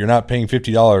 guess what? You're not paying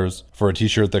 $50 for a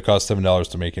t-shirt that costs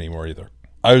 $7 to make anymore either.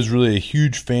 I was really a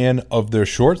huge fan of their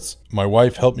shorts. My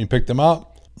wife helped me pick them out.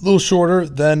 A little shorter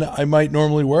than I might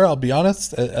normally wear, I'll be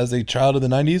honest, as a child of the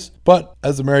 90s. But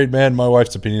as a married man, my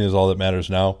wife's opinion is all that matters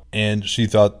now. And she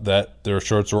thought that their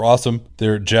shorts were awesome.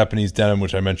 Their Japanese denim,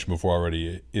 which I mentioned before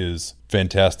already, is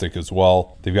fantastic as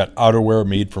well. They've got outerwear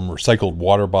made from recycled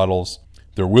water bottles.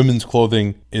 Their women's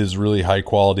clothing is really high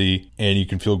quality, and you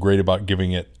can feel great about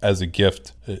giving it as a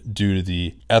gift due to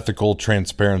the ethical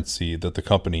transparency that the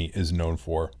company is known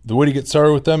for. The way to get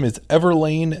started with them is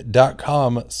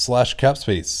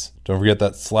everlane.com/capspace. Don't forget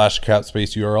that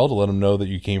 /capspace URL to let them know that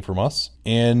you came from us.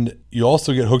 And you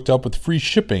also get hooked up with free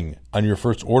shipping on your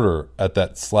first order at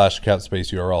that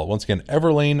 /capspace URL. Once again,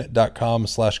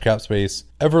 everlane.com/capspace,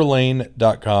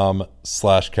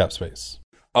 everlane.com/capspace.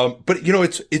 But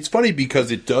it's funny because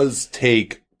it does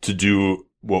take to do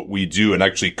what we do and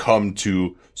actually come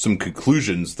to some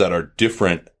conclusions that are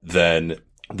different than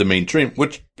the mainstream,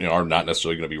 which are not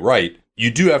necessarily going to be right.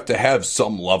 You do have to have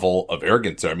some level of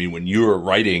arrogance there. I mean, when you were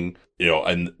writing,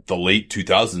 in the late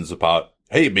 2000s about,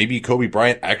 hey, maybe Kobe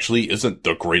Bryant actually isn't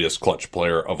the greatest clutch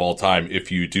player of all time. If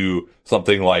you do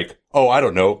something like,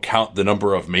 count the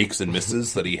number of makes and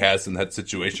misses that he has in that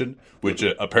situation, which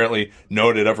apparently no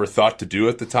one had ever thought to do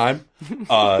at the time.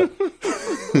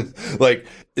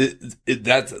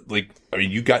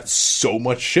 You got so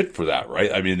much shit for that,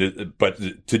 right? I mean,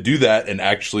 but to do that and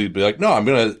actually be like, no, I'm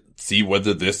going to see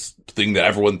whether this thing that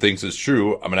everyone thinks is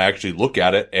true, I'm going to actually look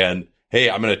at it and, hey,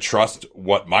 I'm going to trust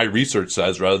what my research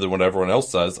says rather than what everyone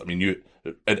else says. I mean,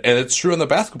 and it's true on the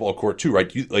basketball court too,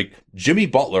 right? Jimmy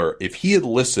Butler, if he had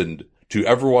listened to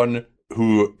everyone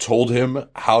who told him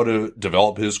how to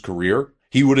develop his career,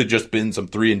 he would have just been some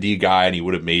 3-and-D guy and he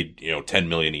would have made, $10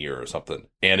 million a year or something.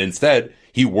 And instead,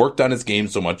 he worked on his game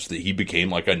so much that he became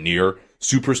like a near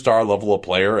superstar level of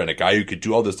player and a guy who could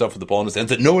do all this stuff with the ball in his hands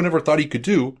that no one ever thought he could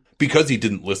do because he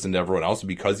didn't listen to everyone else and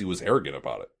because he was arrogant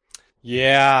about it.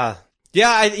 Yeah.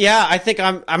 I think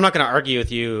I'm not going to argue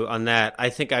with you on that. I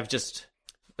think I've just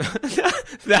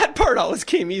that part always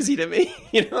came easy to me,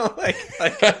 the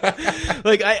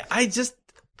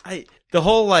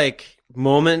whole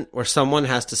moment where someone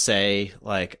has to say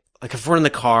like if we're in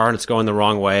the car and it's going the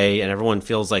wrong way and everyone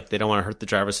feels like they don't want to hurt the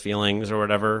driver's feelings or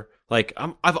whatever.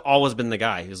 I've always been the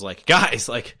guy who's like, guys,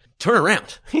 turn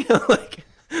around,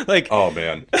 oh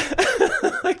man,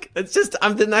 it's just,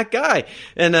 I've been that guy.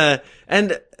 And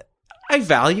I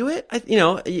value it.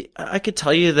 I could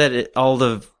tell you that all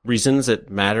the reasons it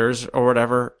matters or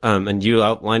whatever. And you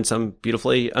outlined some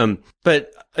beautifully.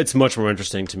 But it's much more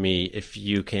interesting to me if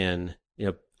you can,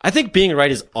 I think being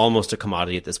right is almost a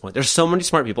commodity at this point. There's so many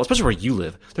smart people, especially where you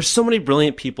live. There's so many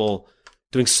brilliant people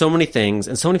doing so many things,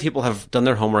 and so many people have done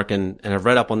their homework and have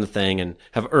read up on the thing and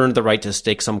have earned the right to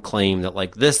stake some claim that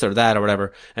like this or that or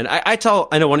whatever. And I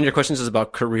know one of your questions is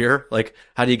about career, like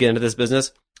how do you get into this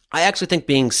business? I actually think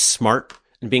being smart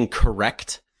and being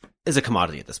correct is a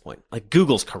commodity at this point. Like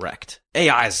Google's correct.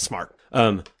 AI is smart.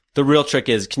 The real trick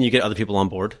is, can you get other people on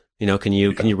board? Can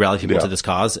you rally people to this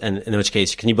cause? And in which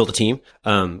case, can you build a team?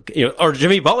 Or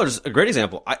Jimmy Butler's a great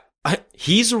example.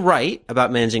 He's right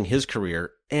about managing his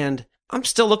career, and I'm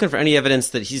still looking for any evidence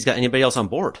that he's got anybody else on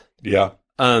board. Yeah.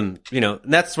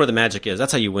 That's where the magic is.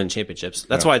 That's how you win championships.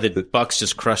 That's why the Bucks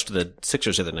just crushed the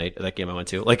Sixers the other night, that game I went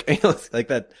to. Like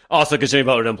that. Also, because Jimmy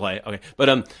Butler didn't play. Okay.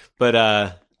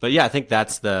 But yeah, I think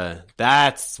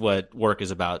that's what work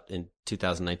is about in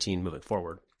 2019 moving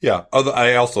forward. Yeah.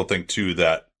 I also think too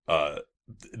that,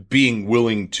 being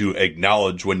willing to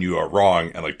acknowledge when you are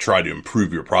wrong and like try to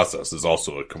improve your process is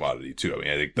also a commodity too. I mean,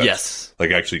 I think that's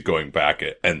like actually going back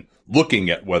and looking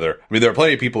at whether, there are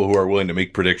plenty of people who are willing to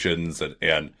make predictions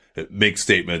and make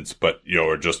statements, but,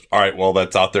 are just, all right, well,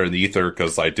 that's out there in the ether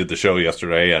because I did the show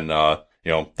yesterday and, that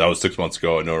was 6 months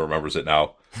ago and no one remembers it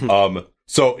now.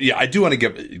 So yeah, I do want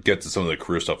to get to some of the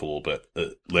career stuff a little bit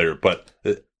later, but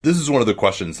this is one of the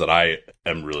questions that I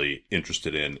am really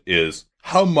interested in is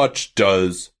how much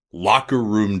does locker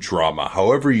room drama,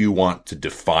 however you want to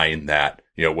define that,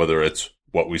 whether it's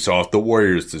what we saw at the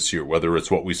Warriors this year, whether it's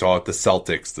what we saw at the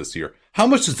Celtics this year, how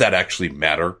much does that actually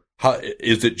matter?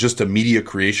 Is it just a media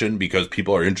creation because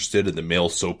people are interested in the male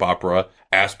soap opera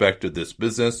aspect of this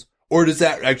business? Or does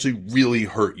that actually really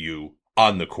hurt you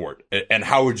on the court? And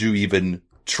how would you even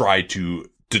try to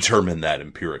determine that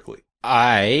empirically?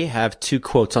 I have 2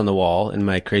 quotes on the wall in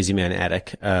my crazy man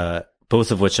attic,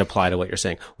 both of which apply to what you're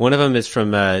saying. One of them is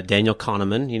from Daniel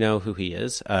Kahneman. You know who he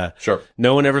is. Sure.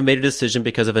 No one ever made a decision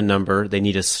because of a number. They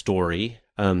need a story.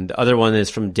 The other one is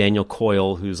from Daniel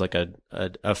Coyle, who's like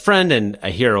a friend and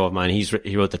a hero of mine.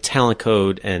 He wrote the Talent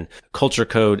Code and Culture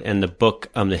Code and the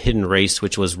book, The Hidden Race,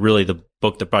 which was really the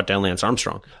book that brought down Lance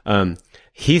Armstrong.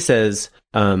 He says,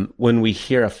 when we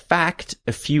hear a fact,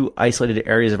 a few isolated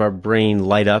areas of our brain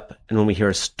light up. And when we hear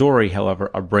a story, however,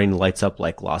 our brain lights up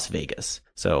like Las Vegas.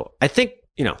 So I think,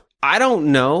 I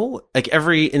don't know, like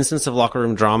every instance of locker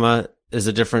room drama is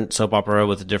a different soap opera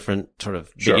with a different sort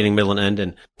of beginning, middle, and end.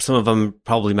 And some of them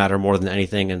probably matter more than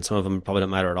anything. And some of them probably don't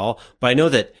matter at all. But I know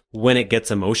that when it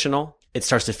gets emotional, it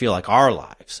starts to feel like our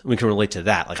lives. We can relate to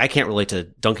that. Like I can't relate to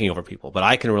dunking over people, but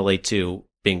I can relate to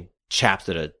being chapped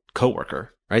at a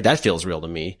coworker, right? That feels real to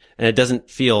me. And it doesn't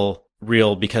feel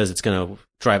real because it's going to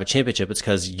drive a championship. It's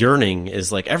because yearning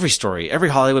is like every story, every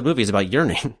Hollywood movie is about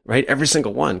yearning, right? Every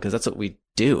single one, because that's what we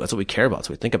do. That's what we care about. That's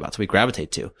what we think about. That's what we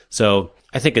gravitate to. So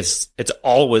I think it's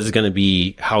always going to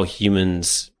be how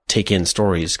humans take in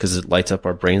stories because it lights up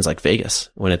our brains like Vegas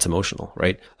when it's emotional,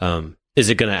 right? Is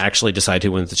it going to actually decide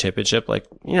who wins the championship? Like,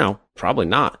 probably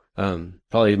not.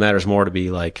 Probably matters more to be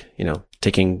like,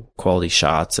 taking quality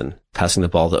shots and passing the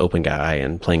ball to the open guy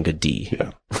and playing good D.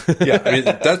 Yeah. Yeah. I mean,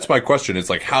 that's my question. It's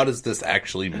like, how does this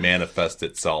actually manifest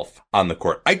itself on the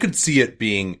court? I could see it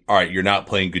being, all right, you're not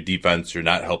playing good defense. You're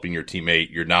not helping your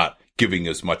teammate. You're not giving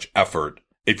as much effort.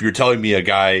 If you're telling me a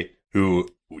guy who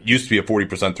used to be a 40%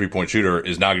 3-point shooter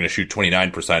is now going to shoot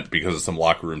 29% because of some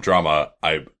locker room drama,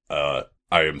 I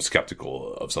am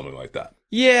skeptical of something like that.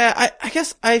 Yeah, I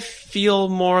guess I feel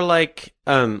more like,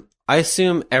 I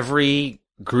assume every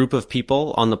group of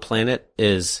people on the planet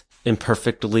is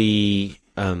imperfectly,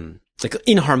 like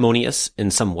inharmonious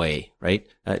in some way, right?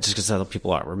 Just because that's how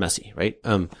people are. We're messy, right?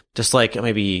 Just like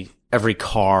maybe every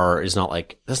car is not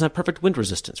like, doesn't have perfect wind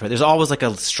resistance, right? There's always like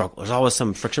a struggle. There's always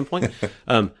some friction point.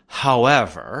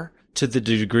 However, to the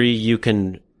degree you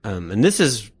can, and this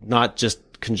is not just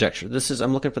conjecture.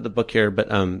 I'm looking for the book here, but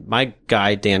my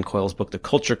guy Dan Coyle's book, The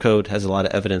Culture Code, has a lot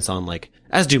of evidence on, like,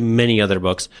 as do many other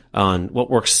books, on what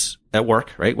works at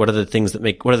work, right? What are the things that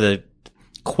what are the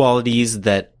qualities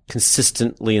that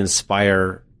consistently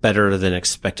inspire better than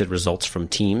expected results from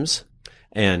teams?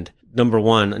 And number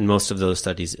one in most of those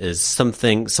studies is some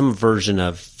version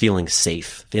of feeling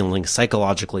safe, feeling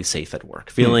psychologically safe at work,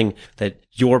 feeling that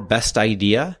your best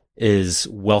idea is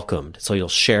welcomed. So you'll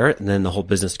share it and then the whole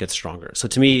business gets stronger. So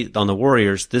to me, on the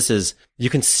Warriors, you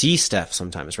can see Steph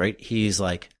sometimes, right? He's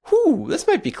like, whoo, this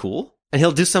might be cool. and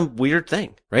he'll do some weird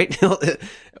thing, right?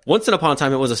 Once upon a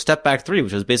time, it was a step back three,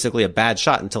 which was basically a bad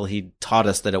shot until he taught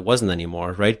us that it wasn't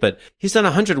anymore, right? But he's done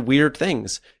 100 weird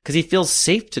things because he feels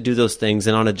safe to do those things.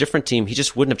 And on a different team, he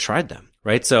just wouldn't have tried them,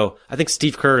 right? So I think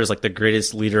Steve Kerr is like the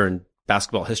greatest leader in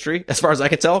basketball history, as far as I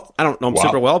can tell. I don't know him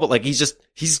super well, but like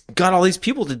he's got all these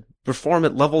people to perform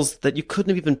at levels that you couldn't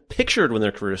have even pictured when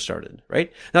their career started,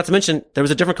 right? Not to mention there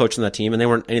was a different coach on that team and they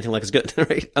weren't anything like as good,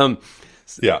 right?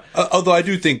 Yeah. Although I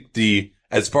do think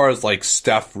as far as like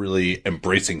Steph really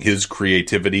embracing his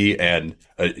creativity and,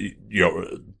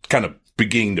 kind of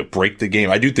beginning to break the game,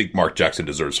 I do think Mark Jackson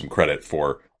deserves some credit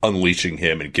for unleashing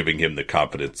him and giving him the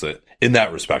confidence that, in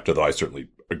that respect, although I certainly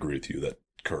agree with you that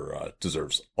Kerr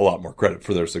deserves a lot more credit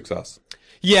for their success.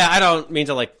 Yeah, I don't mean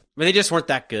to they just weren't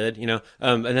that good, and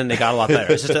then they got a lot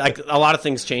better. It's just like a lot of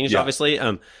things changed, obviously.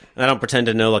 And I don't pretend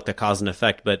to know like the cause and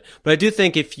effect, but I do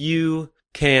think if you're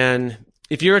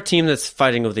a team that's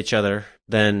fighting with each other,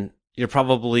 then you're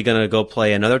probably going to go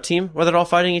play another team where they're all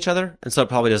fighting each other. And so it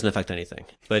probably doesn't affect anything.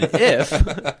 But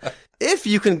if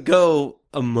you can go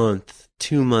a month,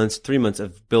 2 months, 3 months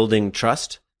of building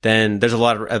trust, then there's a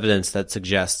lot of evidence that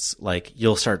suggests like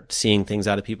you'll start seeing things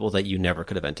out of people that you never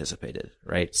could have anticipated,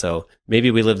 right? So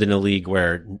maybe we lived in a league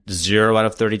where 0 out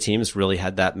of 30 teams really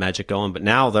had that magic going, but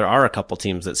now there are a couple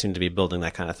teams that seem to be building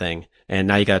that kind of thing. And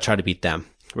now you got to try to beat them,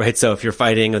 right? So if you're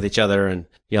fighting with each other and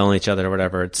yelling at each other or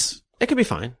whatever, it could be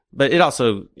fine. But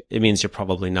it means you're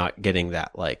probably not getting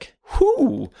that like,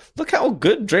 whoo, look how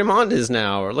good Draymond is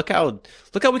now, or look how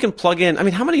we can plug in. I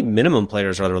mean, how many minimum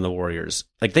players are there on the Warriors?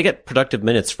 Like they get productive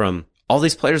minutes from all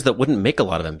these players that wouldn't make a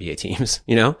lot of NBA teams,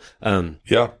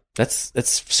 Yeah. That's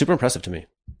super impressive to me.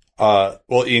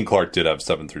 Well, Ian Clark did have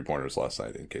 7 3-pointers last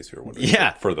night, in case you were wondering.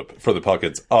 Yeah. For the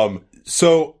Pelicans.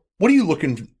 So what are you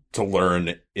looking to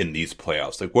learn in these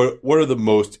playoffs? Like what are the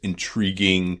most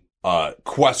intriguing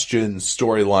questions,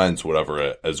 storylines,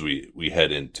 whatever, as we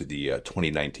head into the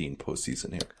 2019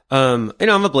 postseason here? I'm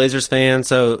a Blazers fan,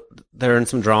 so they're in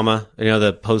some drama.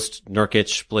 The post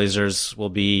Nurkic Blazers will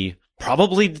be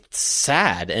probably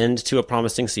sad end to a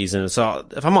promising season. So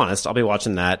if I'm honest, I'll be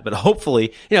watching that. But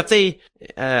hopefully, if they,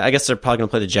 I guess they're probably going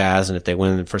to play the Jazz, and if they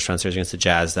win the first round series against the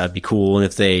Jazz, that'd be cool. And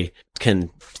if they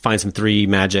can find some 3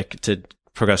 magic to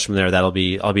progress from there, I'll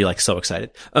be like so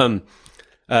excited.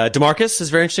 DeMarcus is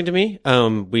very interesting to me.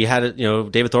 We had,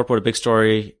 David Thorpe wrote a big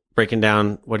story breaking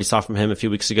down what he saw from him a few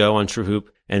weeks ago on True Hoop.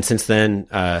 And since then,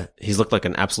 he's looked like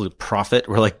an absolute prophet.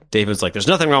 Where like David's like, there's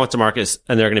nothing wrong with DeMarcus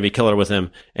and they're going to be killer with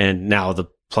him. And now the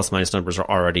plus minus numbers are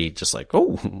already just like,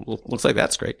 oh, looks like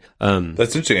that's great.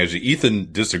 That's interesting. Actually,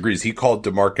 Ethan disagrees. He called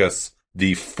DeMarcus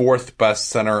the 4th best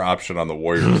center option on the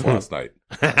Warriors last night.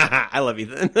 I love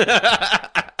Ethan.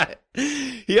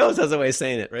 He always has a way of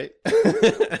saying it, right?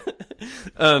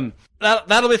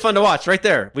 That'll be fun to watch right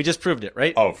there. We just proved it,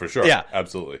 right? Oh, for sure. Yeah.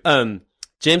 Absolutely.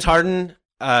 James Harden,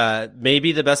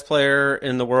 maybe the best player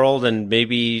in the world and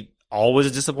maybe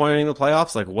always disappointing in the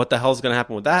playoffs. Like, what the hell is going to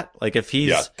happen with that? Like, if he's...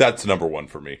 Yeah, that's number one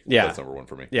for me. Yeah. That's number one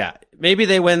for me. Yeah. Maybe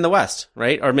they win the West,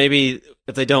 right? Or maybe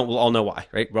if they don't, we'll all know why,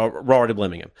 right? We're already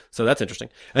blaming him. So that's interesting.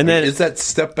 And then... is that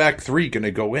step back 3 going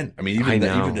to go in? I mean,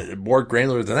 even more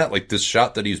granular than that, like this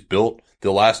shot that he's built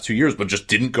the last 2 years, but just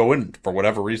didn't go in for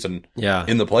whatever reason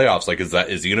in the playoffs. Like,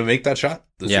 is he going to make that shot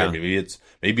this year?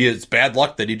 Maybe it's bad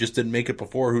luck that he just didn't make it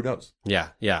before. Who knows? Yeah.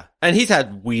 Yeah. And he's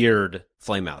had weird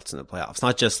flameouts in the playoffs,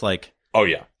 not just like... Oh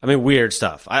yeah. I mean, weird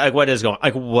stuff. What is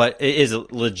a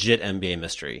legit NBA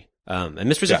mystery. And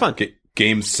mysteries are fun.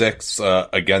 Game 6,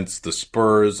 against the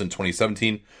Spurs in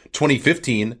 2017,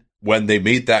 2015, when they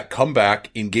made that comeback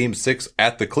in game 6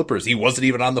 at the Clippers, he wasn't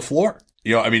even on the floor.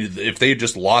 I mean, if they had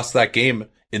just lost that game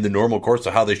in the normal course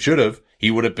of how they should have,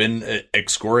 he would have been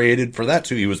excoriated for that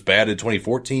too. He was bad in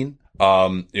 2014.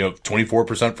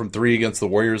 24% from 3 against the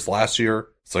Warriors last year.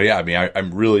 So yeah, I mean,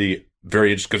 I'm really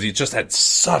very interested because he just had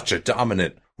such a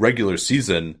dominant regular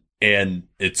season, and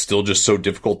it's still just so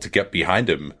difficult to get behind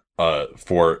him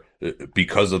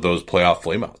because of those playoff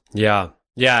flameouts. Yeah.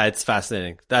 Yeah, it's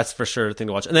fascinating. That's for sure a thing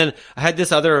to watch. And then I had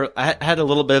I had a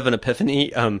little bit of an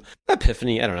epiphany. I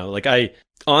don't know. Like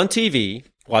on TV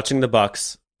watching the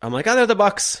Bucks, I'm like, oh, they're the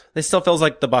Bucks. They still feels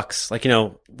like the Bucks. Like,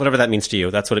 whatever that means to you,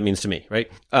 that's what it means to me,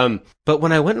 right? But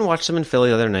when I went and watched them in Philly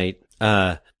the other night,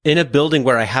 in a building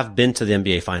where I have been to the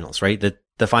NBA finals, right?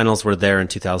 The finals were there in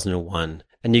 2001.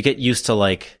 And you get used to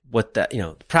like what that,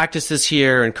 practice is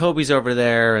here and Kobe's over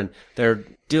there and they're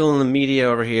dealing the media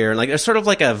over here. And like, there's sort of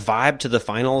like a vibe to the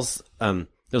finals.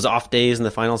 Those off days in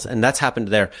the finals, and that's happened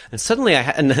there. And suddenly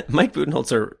and Mike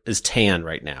Budenholzer is tan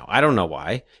right now. I don't know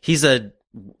why. He's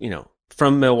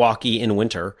from Milwaukee in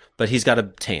winter, but he's got a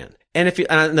tan. And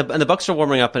and the Bucks are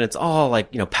warming up, and it's all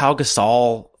like, Pau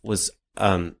Gasol was,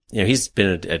 he's been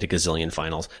at a gazillion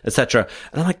finals, etc.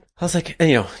 And I was like,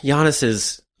 Giannis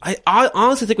is, I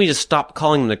honestly think we just stopped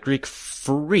calling him the Greek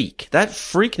freak. That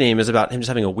freak name is about him just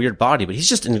having a weird body, but he's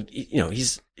just,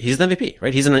 he's an MVP,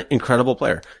 right? He's an incredible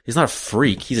player. He's not a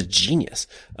freak. He's a genius.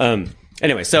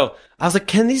 Anyway, so I was like,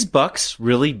 can these Bucks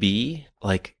really be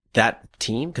like that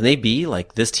team? Can they be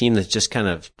like this team that just kind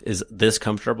of is this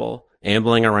comfortable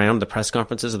ambling around the press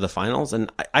conferences of the finals?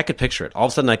 And I could picture it. All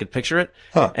of a sudden I could picture it.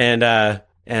 Huh.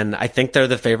 And I think they're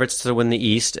the favorites to win the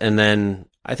East. And then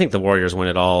I think the Warriors win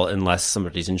it all unless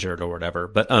somebody's injured or whatever.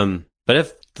 But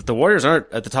if the Warriors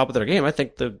aren't at the top of their game, I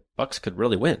think the Bucks could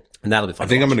really win, and that'll be fun. I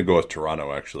think I'm going to go with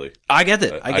Toronto. Actually, I get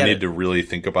it. I need to really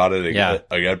think about it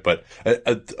again. But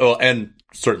and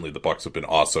certainly the Bucks have been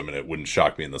awesome, and it wouldn't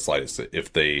shock me in the slightest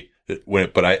if they win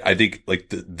it. But I think like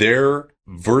their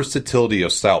versatility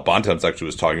of style. Bontemps actually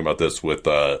was talking about this with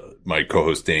my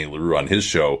co-host Danny LaRue on his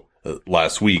show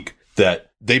last week, that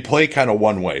they play kind of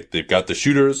one way. They've got the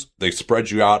shooters. They spread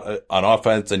you out on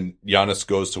offense, and Giannis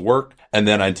goes to work. And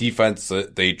then on defense,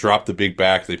 they drop the big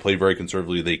back. They play very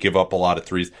conservatively. They give up a lot of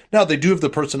threes. Now, they do have the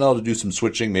personnel to do some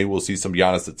switching. Maybe we'll see some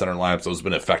Giannis at center lineups. Those have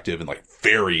been effective in like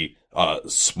very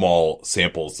small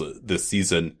samples this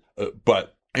season.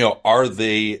 But,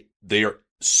 they are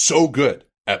so good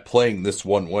at playing this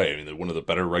one way. I mean, they're one of the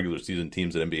better regular season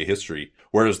teams in NBA history.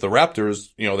 Whereas the Raptors,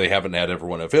 they haven't had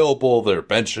everyone available. Their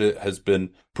bench has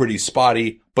been pretty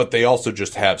spotty, but they also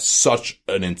just have such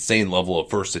an insane level of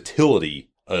versatility.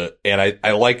 And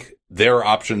I like their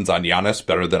options on Giannis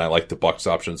better than I like the Bucks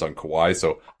options on Kawhi.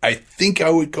 So I think I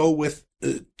would go with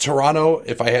Toronto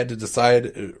if I had to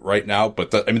decide right now.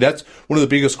 But that's one of the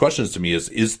biggest questions to me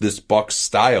is this Bucks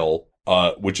style,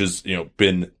 which has,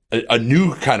 been a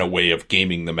new kind of way of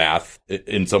gaming the math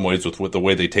in some ways with the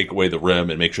way they take away the rim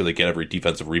and make sure they get every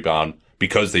defensive rebound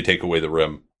because they take away the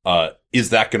rim.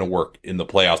 Is that going to work in the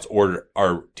playoffs, or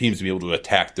are teams to be able to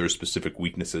attack their specific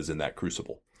weaknesses in that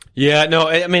crucible? Yeah, no,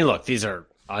 I mean, look, these are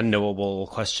unknowable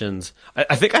questions.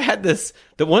 I think I had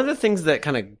one of the things that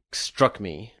kind of struck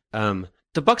me,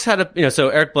 the Bucks had so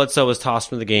Eric Bledsoe was tossed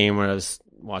from the game when I was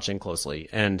watching closely,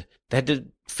 and they had to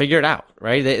figure it out,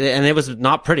 right? And it was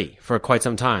not pretty for quite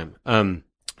some time.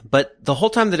 But the whole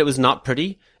time that it was not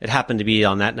pretty, it happened to be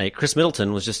on that night. Chris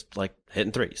Middleton was just like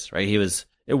hitting threes, right?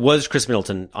 It was Chris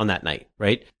Middleton on that night,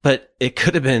 right? But it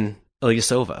could have been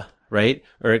Ilyasova, right?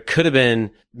 Or it could have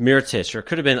been Mirotic, or it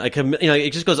could have been like,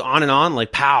 it just goes on and on,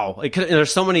 like Powell.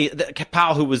 There's so many,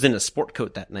 Powell who was in a sport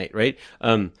coat that night, right?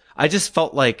 I just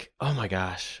felt like, oh my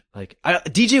gosh, like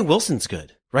DJ Wilson's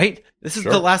good, right? This is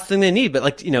the last thing they need,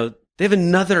 but they have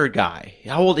another guy.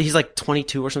 How old? He's like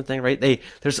 22 or something, right?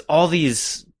 There's all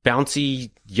these bouncy,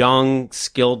 young,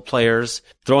 skilled players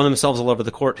throwing themselves all over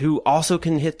the court who also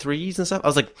can hit threes and stuff. I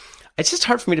was like, it's just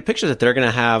hard for me to picture that they're going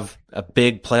to have a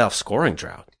big playoff scoring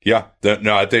drought. Yeah.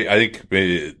 I think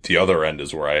the other end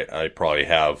is where I probably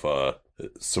have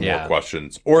some more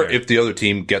questions. Or if the other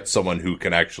team gets someone who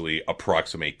can actually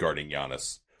approximate guarding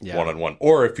Giannis one-on-one.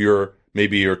 Or if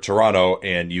you're Toronto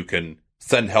and you can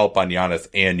send help on Giannis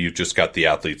and you've just got the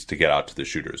athletes to get out to the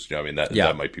shooters.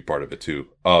 That might be part of it too.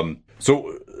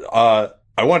 So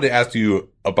I wanted to ask you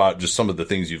about just some of the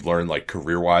things you've learned, like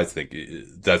career-wise. I think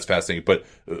that's fascinating. But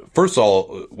first of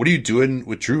all, what are you doing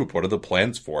with Troop? What are the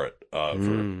plans for it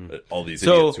for all these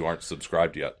idiots who aren't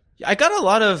subscribed yet? I got a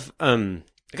lot of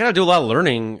I got to do a lot of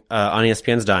learning on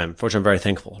ESPN's dime, for which I'm very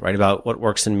thankful, right, about what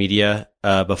works in media.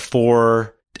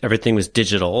 Before everything was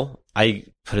digital, I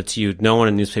put it to you, no one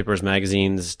in newspapers,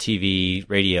 magazines, TV,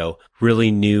 radio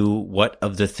really knew what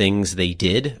of the things they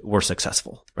did were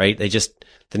successful, right?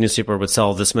 The newspaper would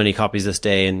sell this many copies this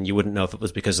day, and you wouldn't know if it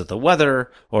was because of the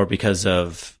weather or because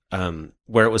of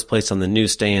where it was placed on the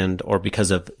newsstand or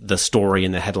because of the story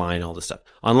and the headline, all this stuff.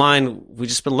 Online, we've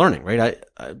just been learning, right?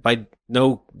 I by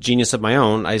no genius of my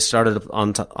own, I started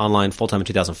online full-time in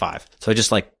 2005. So I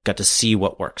just got to see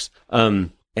what works.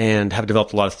 And have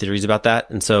developed a lot of theories about that.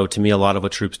 And so to me, a lot of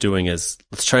what Troop's doing is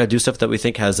let's try to do stuff that we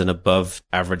think has an above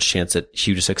average chance at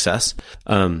huge success.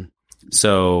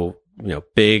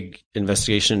 Big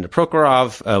investigation into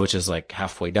Prokhorov, which is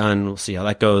halfway done. We'll see how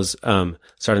that goes.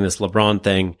 Starting this LeBron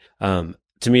thing.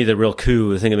 To me, the real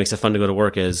coup, the thing that makes it fun to go to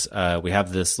work is, we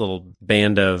have this little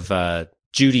band of,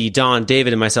 Judy, Don,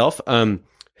 David, and myself,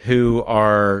 who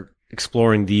are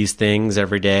exploring these things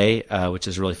every day, which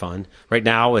is really fun. Right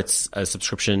now, it's a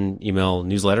subscription email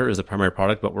newsletter is the primary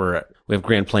product, but we have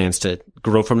grand plans to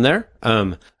grow from there.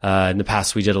 In the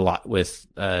past, we did a lot with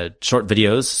short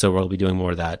videos, so we'll be doing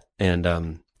more of that. And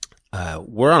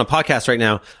we're on a podcast right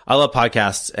now. I love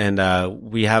podcasts, and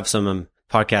we have some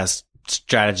podcast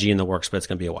strategy in the works, but it's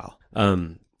going to be a while.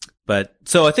 But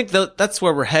so I think that's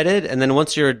where we're headed. And then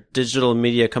once you're a digital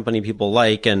media company people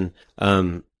like and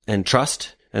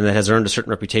trust, and that has earned a certain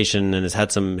reputation and has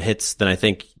had some hits, then I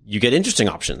think you get interesting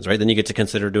options, right? Then you get to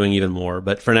consider doing even more.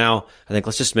 But for now, I think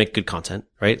let's just make good content,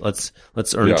 right? Let's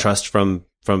earn trust from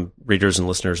readers and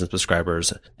listeners and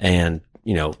subscribers, and,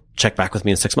 check back with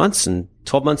me in 6 months and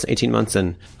 12 months, 18 months,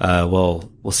 and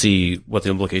we'll see what the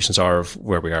implications are of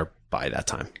where we are by that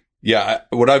time. Yeah.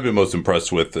 What I've been most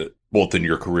impressed with, both in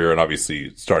your career and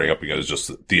obviously starting up again, is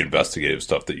just the investigative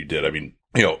stuff that you did. I mean,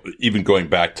 even going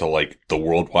back to like the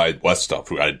World Wide West stuff,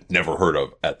 who I'd never heard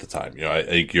of at the time. I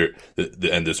think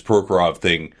and this Prokhorov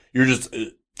thing,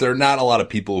 there are not a lot of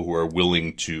people who are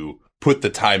willing to put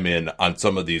the time in on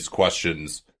some of these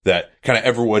questions that kind of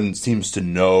everyone seems to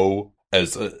know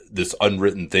as this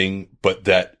unwritten thing, but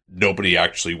that nobody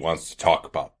actually wants to talk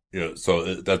about.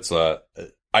 So that's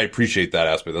I appreciate that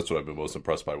aspect. That's what I've been most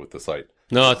impressed by with the site.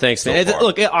 No, thanks, man.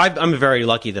 Look, I'm very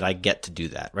lucky that I get to do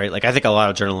that, right? Like, I think a lot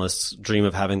of journalists dream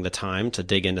of having the time to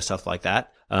dig into stuff like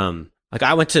that. Like,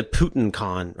 I went to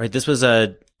PutinCon, right? This was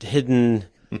a hidden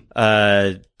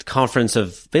conference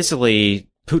of basically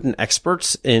Putin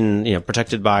experts in,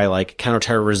 protected by like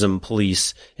counterterrorism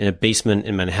police in a basement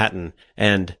in Manhattan.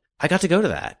 And I got to go to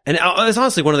that. And it was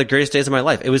honestly one of the greatest days of my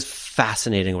life. It was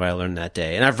fascinating what I learned that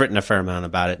day. And I've written a fair amount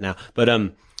about it now. But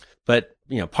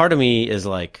part of me is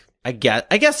like, I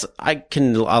guess I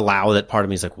can allow that part of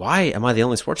me is like, why am I the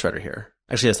only sports writer here?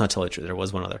 Actually, that's not totally true. There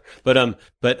was one other.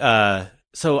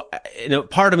 So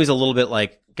part of me is a little bit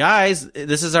like, guys,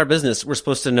 this is our business. We're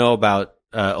supposed to know about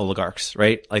oligarchs,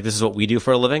 right? Like, this is what we do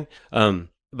for a living.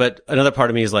 But another part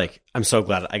of me is like, I'm so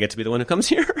glad I get to be the one who comes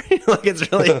here. Like,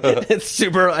 it's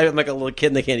super. I'm like a little kid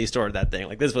in the candy store at that thing.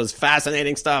 Like, this was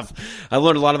fascinating stuff. I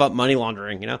learned a lot about money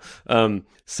laundering,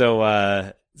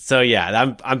 So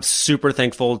yeah, I'm super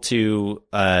thankful to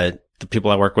the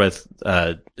people I work with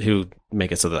who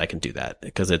make it so that I can do that,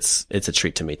 because it's a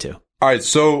treat to me too. All right,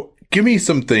 so give me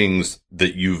some things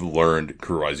that you've learned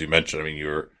career-wise. You mentioned, I mean,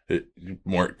 you're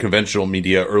more conventional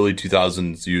media. Early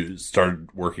 2000s, you started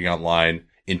working online.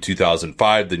 In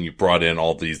 2005, then you brought in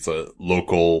all these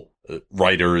local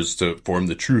writers to form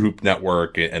the True Hoop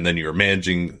Network, and then you were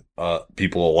managing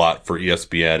people a lot for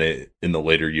ESPN in the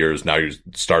later years. Now you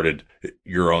started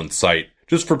your own site,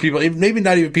 just for people, maybe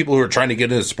not even people who are trying to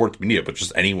get into sports media, but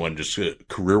just anyone, just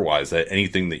career-wise,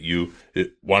 anything that you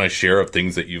want to share of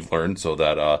things that you've learned, so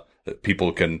that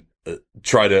people can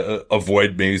try to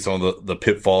avoid maybe some of the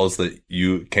pitfalls that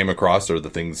you came across, or the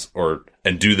things,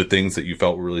 and do the things that you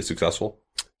felt were really successful.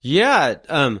 Yeah.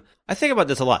 I think about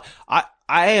this a lot. I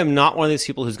am not one of these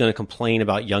people who's going to complain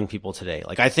about young people today.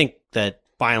 Like, I think that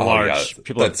by and large,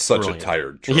 people that's such a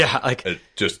tired trope. Yeah. Like, it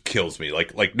just kills me.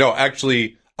 Like, no,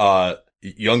 actually,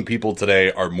 young people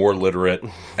today are more literate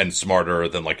and smarter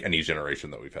than like any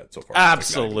generation that we've had so far.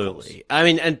 Absolutely. I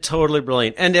mean, and totally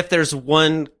brilliant. And if there's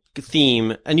one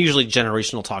theme, and usually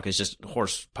generational talk is just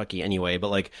horse pucky anyway, but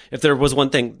like, if there was one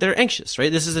thing, they're anxious,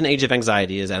 right? This is an age of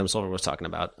anxiety, as Adam Silver was talking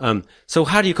about. So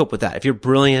how do you cope with that? If you're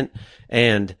brilliant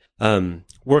and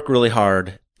work really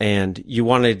hard and you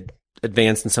want to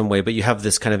advance in some way, but you have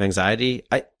this kind of anxiety,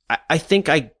 I think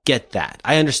I get that.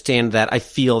 I understand that. I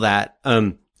feel that.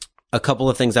 A couple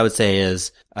of things I would say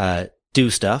is do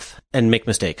stuff and make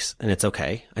mistakes, and it's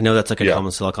okay. I know that's like a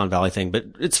common Silicon Valley thing, but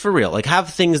it's for real. Like, have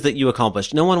things that you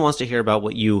accomplished. No one wants to hear about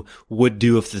what you would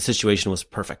do if the situation was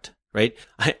perfect, right?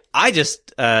 I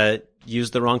just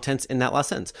used the wrong tense in that last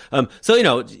sentence. So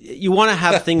you want to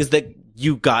have things that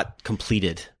you got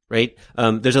completed, right?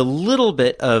 There's a little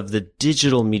bit of the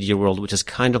digital media world, which is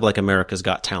kind of like America's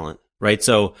Got Talent. Right.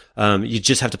 So, you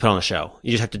just have to put on a show.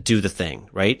 You just have to do the thing,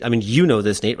 right? I mean,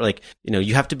 this, Nate, like,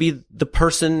 you have to be the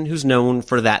person who's known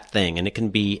for that thing, and it can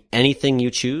be anything you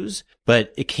choose,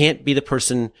 but it can't be the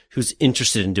person who's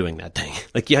interested in doing that thing.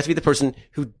 Like, you have to be the person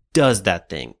who does that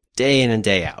thing day in and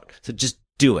day out. So just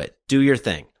do it, do your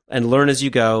thing, and learn as you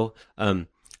go. The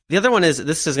other one is,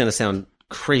 this is going to sound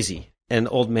crazy and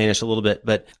old manish a little bit,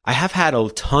 but I have had a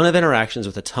ton of interactions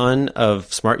with a ton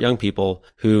of smart young people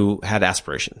who had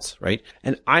aspirations, right?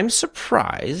 And I'm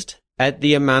surprised at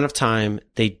the amount of time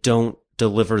they don't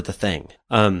deliver the thing.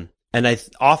 And I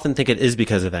often think it is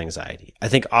because of anxiety. I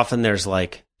think often there's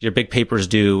like, your big paper's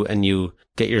due and you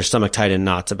get your stomach tied in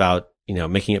knots about,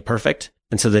 making it perfect.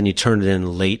 And so then you turn it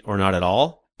in late or not at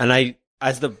all. And I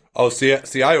always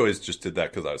just did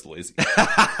that because I was lazy.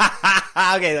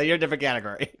 Okay, you're a different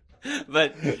category.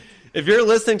 But if you're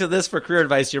listening to this for career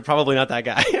advice, you're probably not that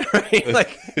guy, right?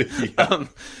 Like,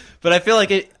 but I feel like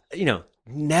it,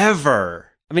 never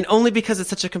I mean, only because it's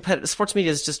such a competitive, sports media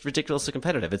is just ridiculously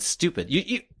competitive. It's stupid.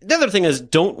 The other thing is,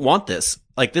 don't want this.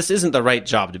 Like, this isn't the right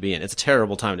job to be in. It's a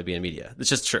terrible time to be in media. It's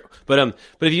just true. But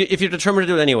if you're determined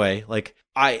to do it anyway, like,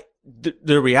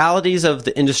 the realities of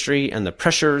the industry and the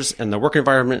pressures and the work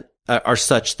environment are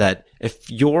such that if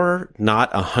you're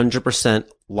not 100%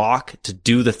 lock to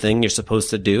do the thing you're supposed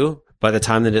to do by the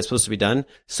time that it's supposed to be done,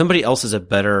 somebody else is a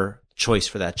better choice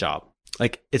for that job.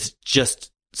 Like, it's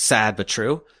just sad but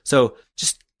true. So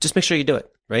just make sure you do it,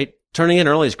 right? Turning in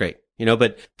early is great,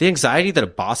 but the anxiety that a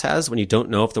boss has when you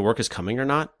don't know if the work is coming or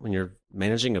not, when you're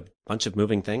managing a bunch of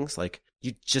moving things, like,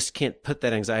 you just can't put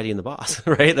that anxiety in the boss,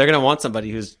 right? They're going to want somebody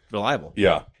who's reliable.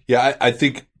 Yeah. Yeah. I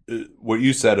think what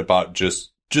you said about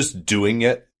just doing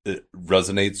it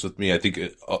resonates with me. I think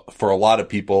for a lot of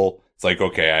people, it's like,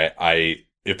 okay,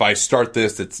 if I start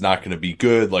this, it's not going to be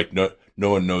good. Like, no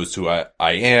one knows who I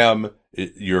am.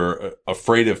 You're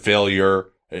afraid of failure,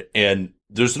 and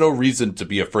there's no reason to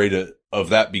be afraid of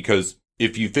that, because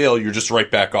if you fail, you're just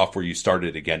right back off where you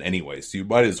started again anyway. So you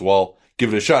might as well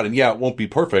give it a shot. And yeah, it won't be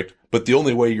perfect, but the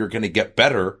only way you're going to get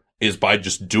better is by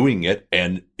just doing it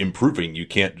and improving. You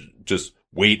can't just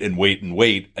wait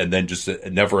and then just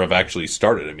never have actually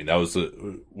started. I mean, that was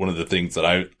one of the things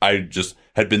that I just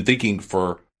had been thinking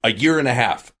for a year and a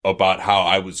half about how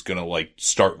I was going to like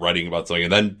start writing about something.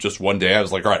 And then just one day I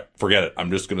was like, all right, forget it. I'm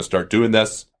just going to start doing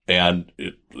this. And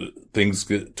things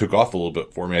took off a little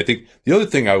bit for me. I think the other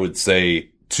thing I would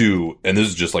say too, and this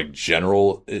is just like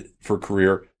general for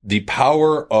career, the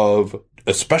power of,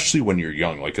 especially when you're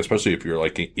young, like especially if you're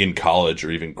like in college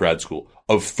or even grad school,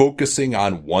 of focusing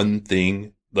on one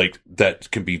thing like that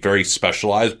can be very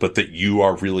specialized, but that you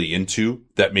are really into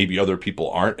that maybe other people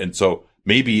aren't. And so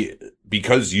maybe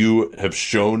because you have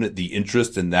shown the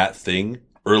interest in that thing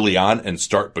early on and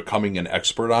start becoming an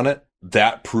expert on it,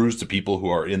 that proves to people who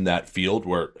are in that field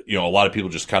where, a lot of people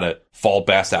just kind of fall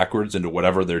backwards into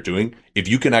whatever they're doing. If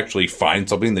you can actually find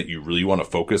something that you really want to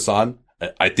focus on,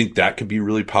 I think that can be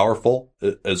really powerful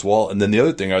as well. And then the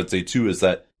other thing I would say too is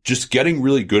that just getting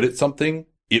really good at something,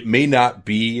 it may not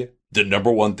be the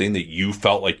number one thing that you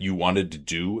felt like you wanted to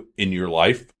do in your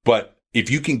life, but if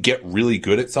you can get really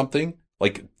good at something,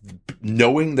 like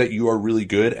knowing that you are really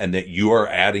good and that you are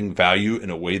adding value in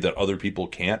a way that other people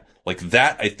can't, like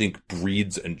that, I think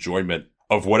breeds enjoyment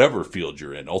of whatever field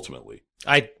you're in ultimately.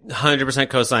 I 100%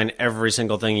 co-sign every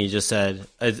single thing you just said.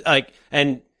 Like,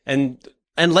 and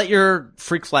let your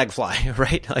freak flag fly,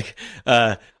 right? Like,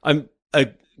 I'm a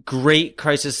great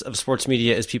crisis of sports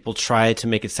media is people try to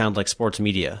make it sound like sports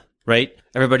media, right?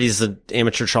 Everybody's an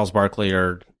amateur Charles Barkley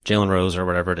or Jalen Rose or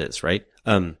whatever it is, right?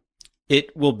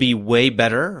 It will be way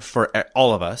better for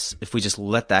all of us if we just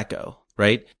let that go,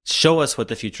 right? Show us what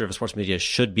the future of sports media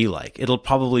should be like. It'll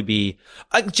probably be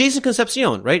Jason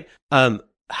Concepcion, right?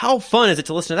 How fun is it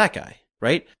to listen to that guy,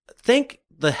 right? Thank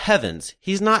the heavens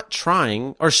he's not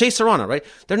trying, or Shea Serrano, right?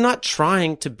 They're not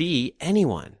trying to be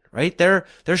anyone, right? They're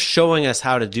showing us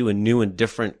how to do a new and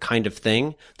different kind of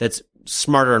thing that's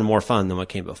smarter and more fun than what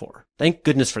came before. Thank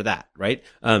goodness for that, right?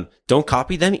 Don't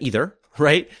copy them either.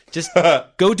 Right? Just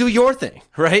go do your thing,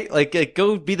 right? Like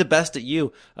go be the best at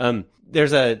you.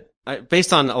 There's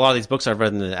based on a lot of these books I've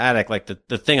read in the attic, like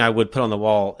the thing I would put on the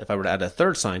wall if I were to add a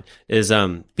third sign is,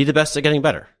 be the best at getting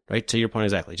better, right? To your point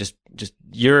exactly. Just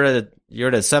you're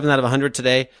at a 7 out of 100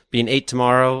 today, be an 8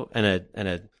 tomorrow and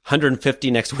a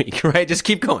 150 next week, right? Just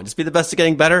keep going. Just be the best at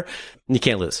getting better and you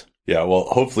can't lose. Yeah, well,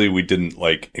 hopefully we didn't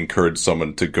like encourage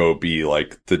someone to go be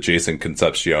like the Jason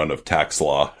Concepcion of tax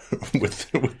law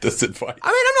with this advice. I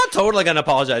mean, I'm not totally going to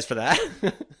apologize for that.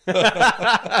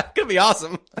 Could be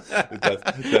awesome.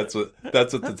 That's what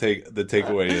the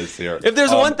takeaway is here. If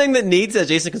there's one thing that needs a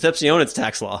Jason Concepcion, it's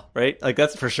tax law, right? Like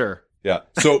that's for sure. Yeah.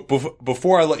 So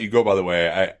before I let you go, by the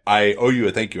way, I owe you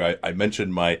a thank you. I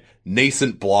mentioned my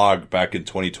nascent blog back in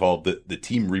 2012, the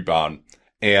Team Rebound,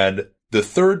 and the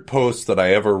third post that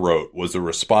I ever wrote was a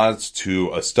response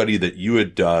to a study that you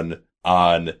had done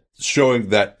on showing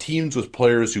that teams with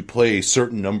players who play a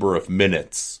certain number of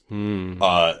minutes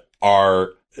are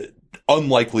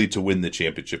unlikely to win the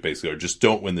championship, basically, or just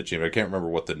don't win the championship. I can't remember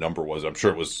what the number was. I'm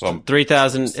sure it was some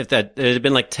 3,000. If that it had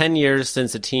been like 10 years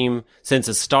since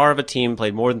a star of a team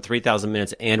played more than 3,000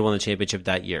 minutes and won the championship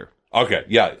that year. Okay,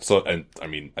 yeah. So, and I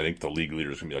mean, I think the league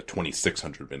leader is going to be like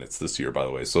 2,600 minutes this year, by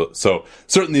the way. So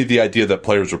certainly the idea that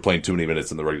players were playing too many minutes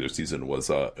in the regular season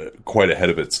was quite ahead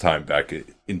of its time back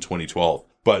in 2012.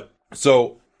 But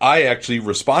so I actually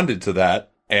responded to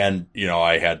that And, you know,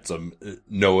 I had some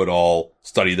know-it-all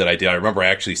study that I did. I remember I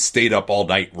actually stayed up all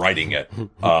night writing it.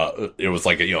 It was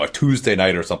like a Tuesday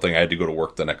night or something. I had to go to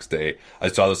work the next day. I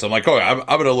saw this. I'm like, oh, I'm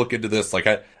going to look into this. Like,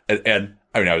 I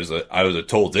was a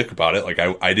total dick about it. Like,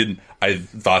 I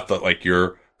thought that like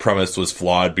your premise was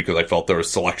flawed because I felt there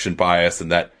was selection bias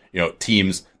and that, you know,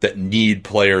 teams that need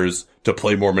players to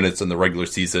play more minutes in the regular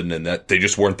season and that they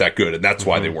just weren't that good. And that's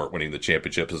why they weren't winning the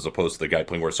championships as opposed to the guy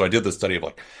playing worse. So I did the study of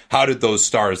like, how did those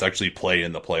stars actually play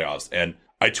in the playoffs? And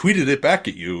I tweeted it back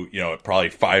at you, you know, at probably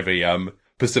 5 a.m.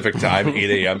 Pacific time,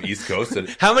 8 a.m. East Coast. And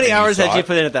how many hours had you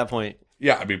put in at that point?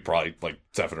 Yeah, I mean, probably like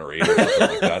 7 or 8 or something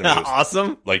like that. I mean, it was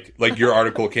awesome. Like your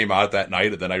article came out that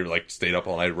night and then I like stayed up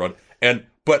all night and run.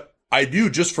 But I knew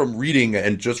just from reading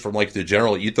and just from like the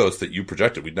general ethos that you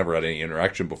projected, we'd never had any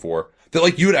interaction before, that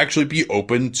like you would actually be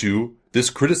open to this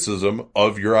criticism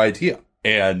of your idea.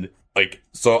 And like,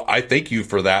 so I thank you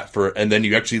for that and then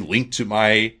you actually linked to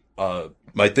my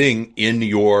thing in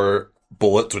your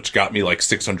bullets, which got me like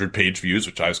 600 page views,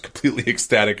 which I was completely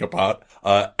ecstatic about,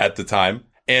 at the time.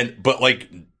 But like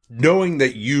knowing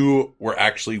that you were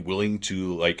actually willing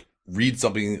to like read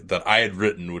something that I had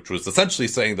written, which was essentially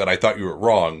saying that I thought you were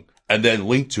wrong, and then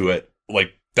link to it,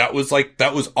 that was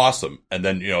awesome. And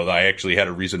then, you know, I actually had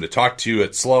a reason to talk to you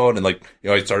at Sloan and like, you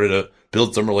know, I started to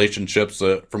build some relationships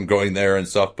from going there and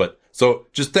stuff. But so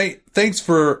just thanks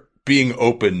for being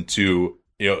open to,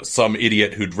 you know, some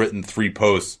idiot who'd written 3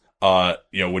 posts,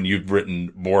 you know, when you've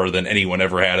written more than anyone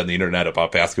ever had on the internet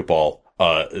about basketball,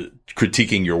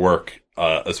 critiquing your work,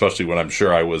 especially when I'm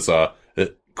sure I was,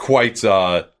 quite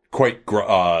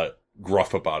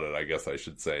gruff about it, I guess I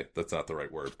should say. That's not the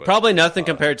right word. But probably nothing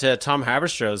compared to Tom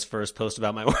Haberstrom's first post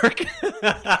about my work.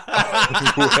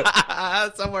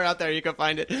 Somewhere out there you can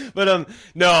find it. But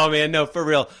no, man, no, for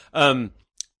real.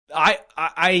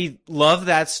 I love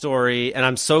that story, and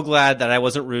I'm so glad that I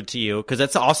wasn't rude to you, because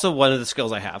that's also one of the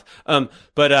skills I have.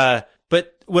 But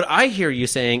what I hear you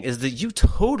saying is that you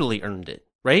totally earned it.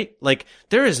 Right? Like,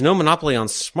 there is no monopoly on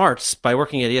smarts by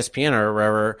working at ESPN or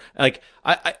wherever. Like,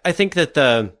 I think that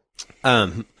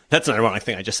that's an ironic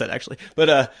thing I just said, actually.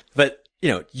 But, you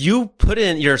know,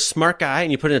 you're a smart guy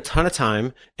and you put in a ton of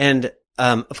time. And,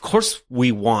 of course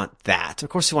we want that. Of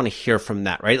course we want to hear from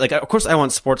that, right? Like, of course I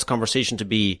want sports conversation to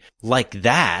be like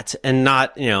that and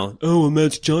not, you know, oh,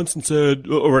 Matt Johnson said,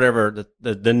 or whatever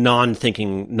the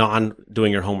non-thinking,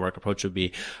 non-doing your homework approach would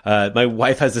be. My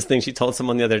wife has this thing she told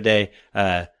someone the other day.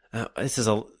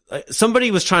 Somebody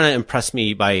was trying to impress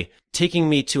me by taking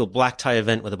me to a black tie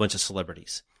event with a bunch of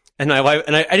celebrities. And my wife,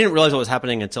 and I didn't realize what was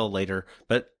happening until later,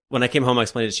 but when I came home, I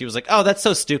explained it. She was like, "Oh, that's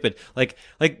so stupid. Like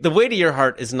the way to your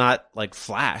heart is not like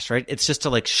flash, right? It's just to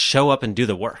like show up and do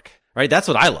the work, right? That's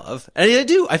what I love, and I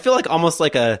do. I feel like almost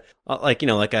like a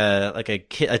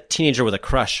teenager with a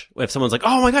crush. If someone's like,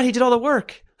 "Oh my God, he did all the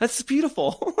work. That's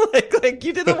beautiful. like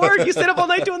you did the work. You stayed up all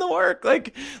night doing the work.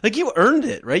 Like you earned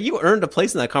it, right? You earned a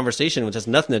place in that conversation, which has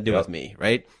nothing to do with me,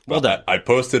 right? Well done. I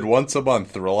posted once a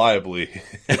month reliably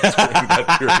during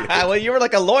that period. Well, you were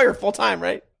like a lawyer full time,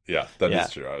 right? Yeah, that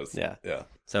is true. Yeah.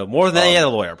 So more than any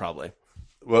other lawyer, probably.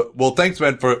 Well, thanks,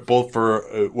 man, for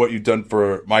what you've done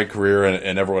for my career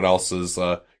and everyone else's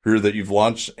career that you've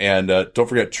launched. And don't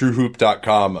forget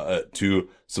truehoop.com to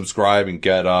subscribe and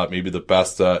get maybe the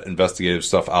best investigative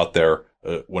stuff out there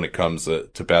when it comes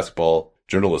to basketball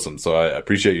journalism. So I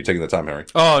appreciate you taking the time, Harry.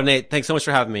 Oh, Nate, thanks so much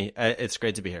for having me. It's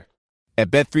great to be here. At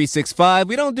Bet365,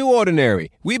 we don't do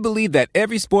ordinary. We believe that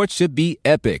every sport should be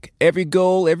epic. Every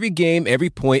goal, every game, every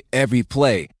point, every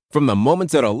play. From the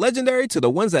moments that are legendary to the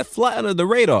ones that fly under the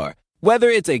radar. Whether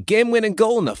it's a game-winning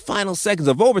goal in the final seconds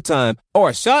of overtime or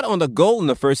a shot on the goal in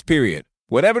the first period.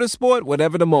 Whatever the sport,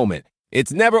 whatever the moment.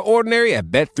 It's never ordinary at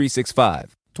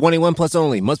Bet365. 21 plus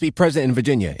only. Must be present in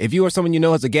Virginia. If you or someone you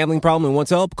know has a gambling problem and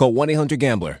wants help, call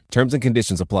 1-800-GAMBLER. Terms and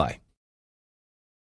conditions apply.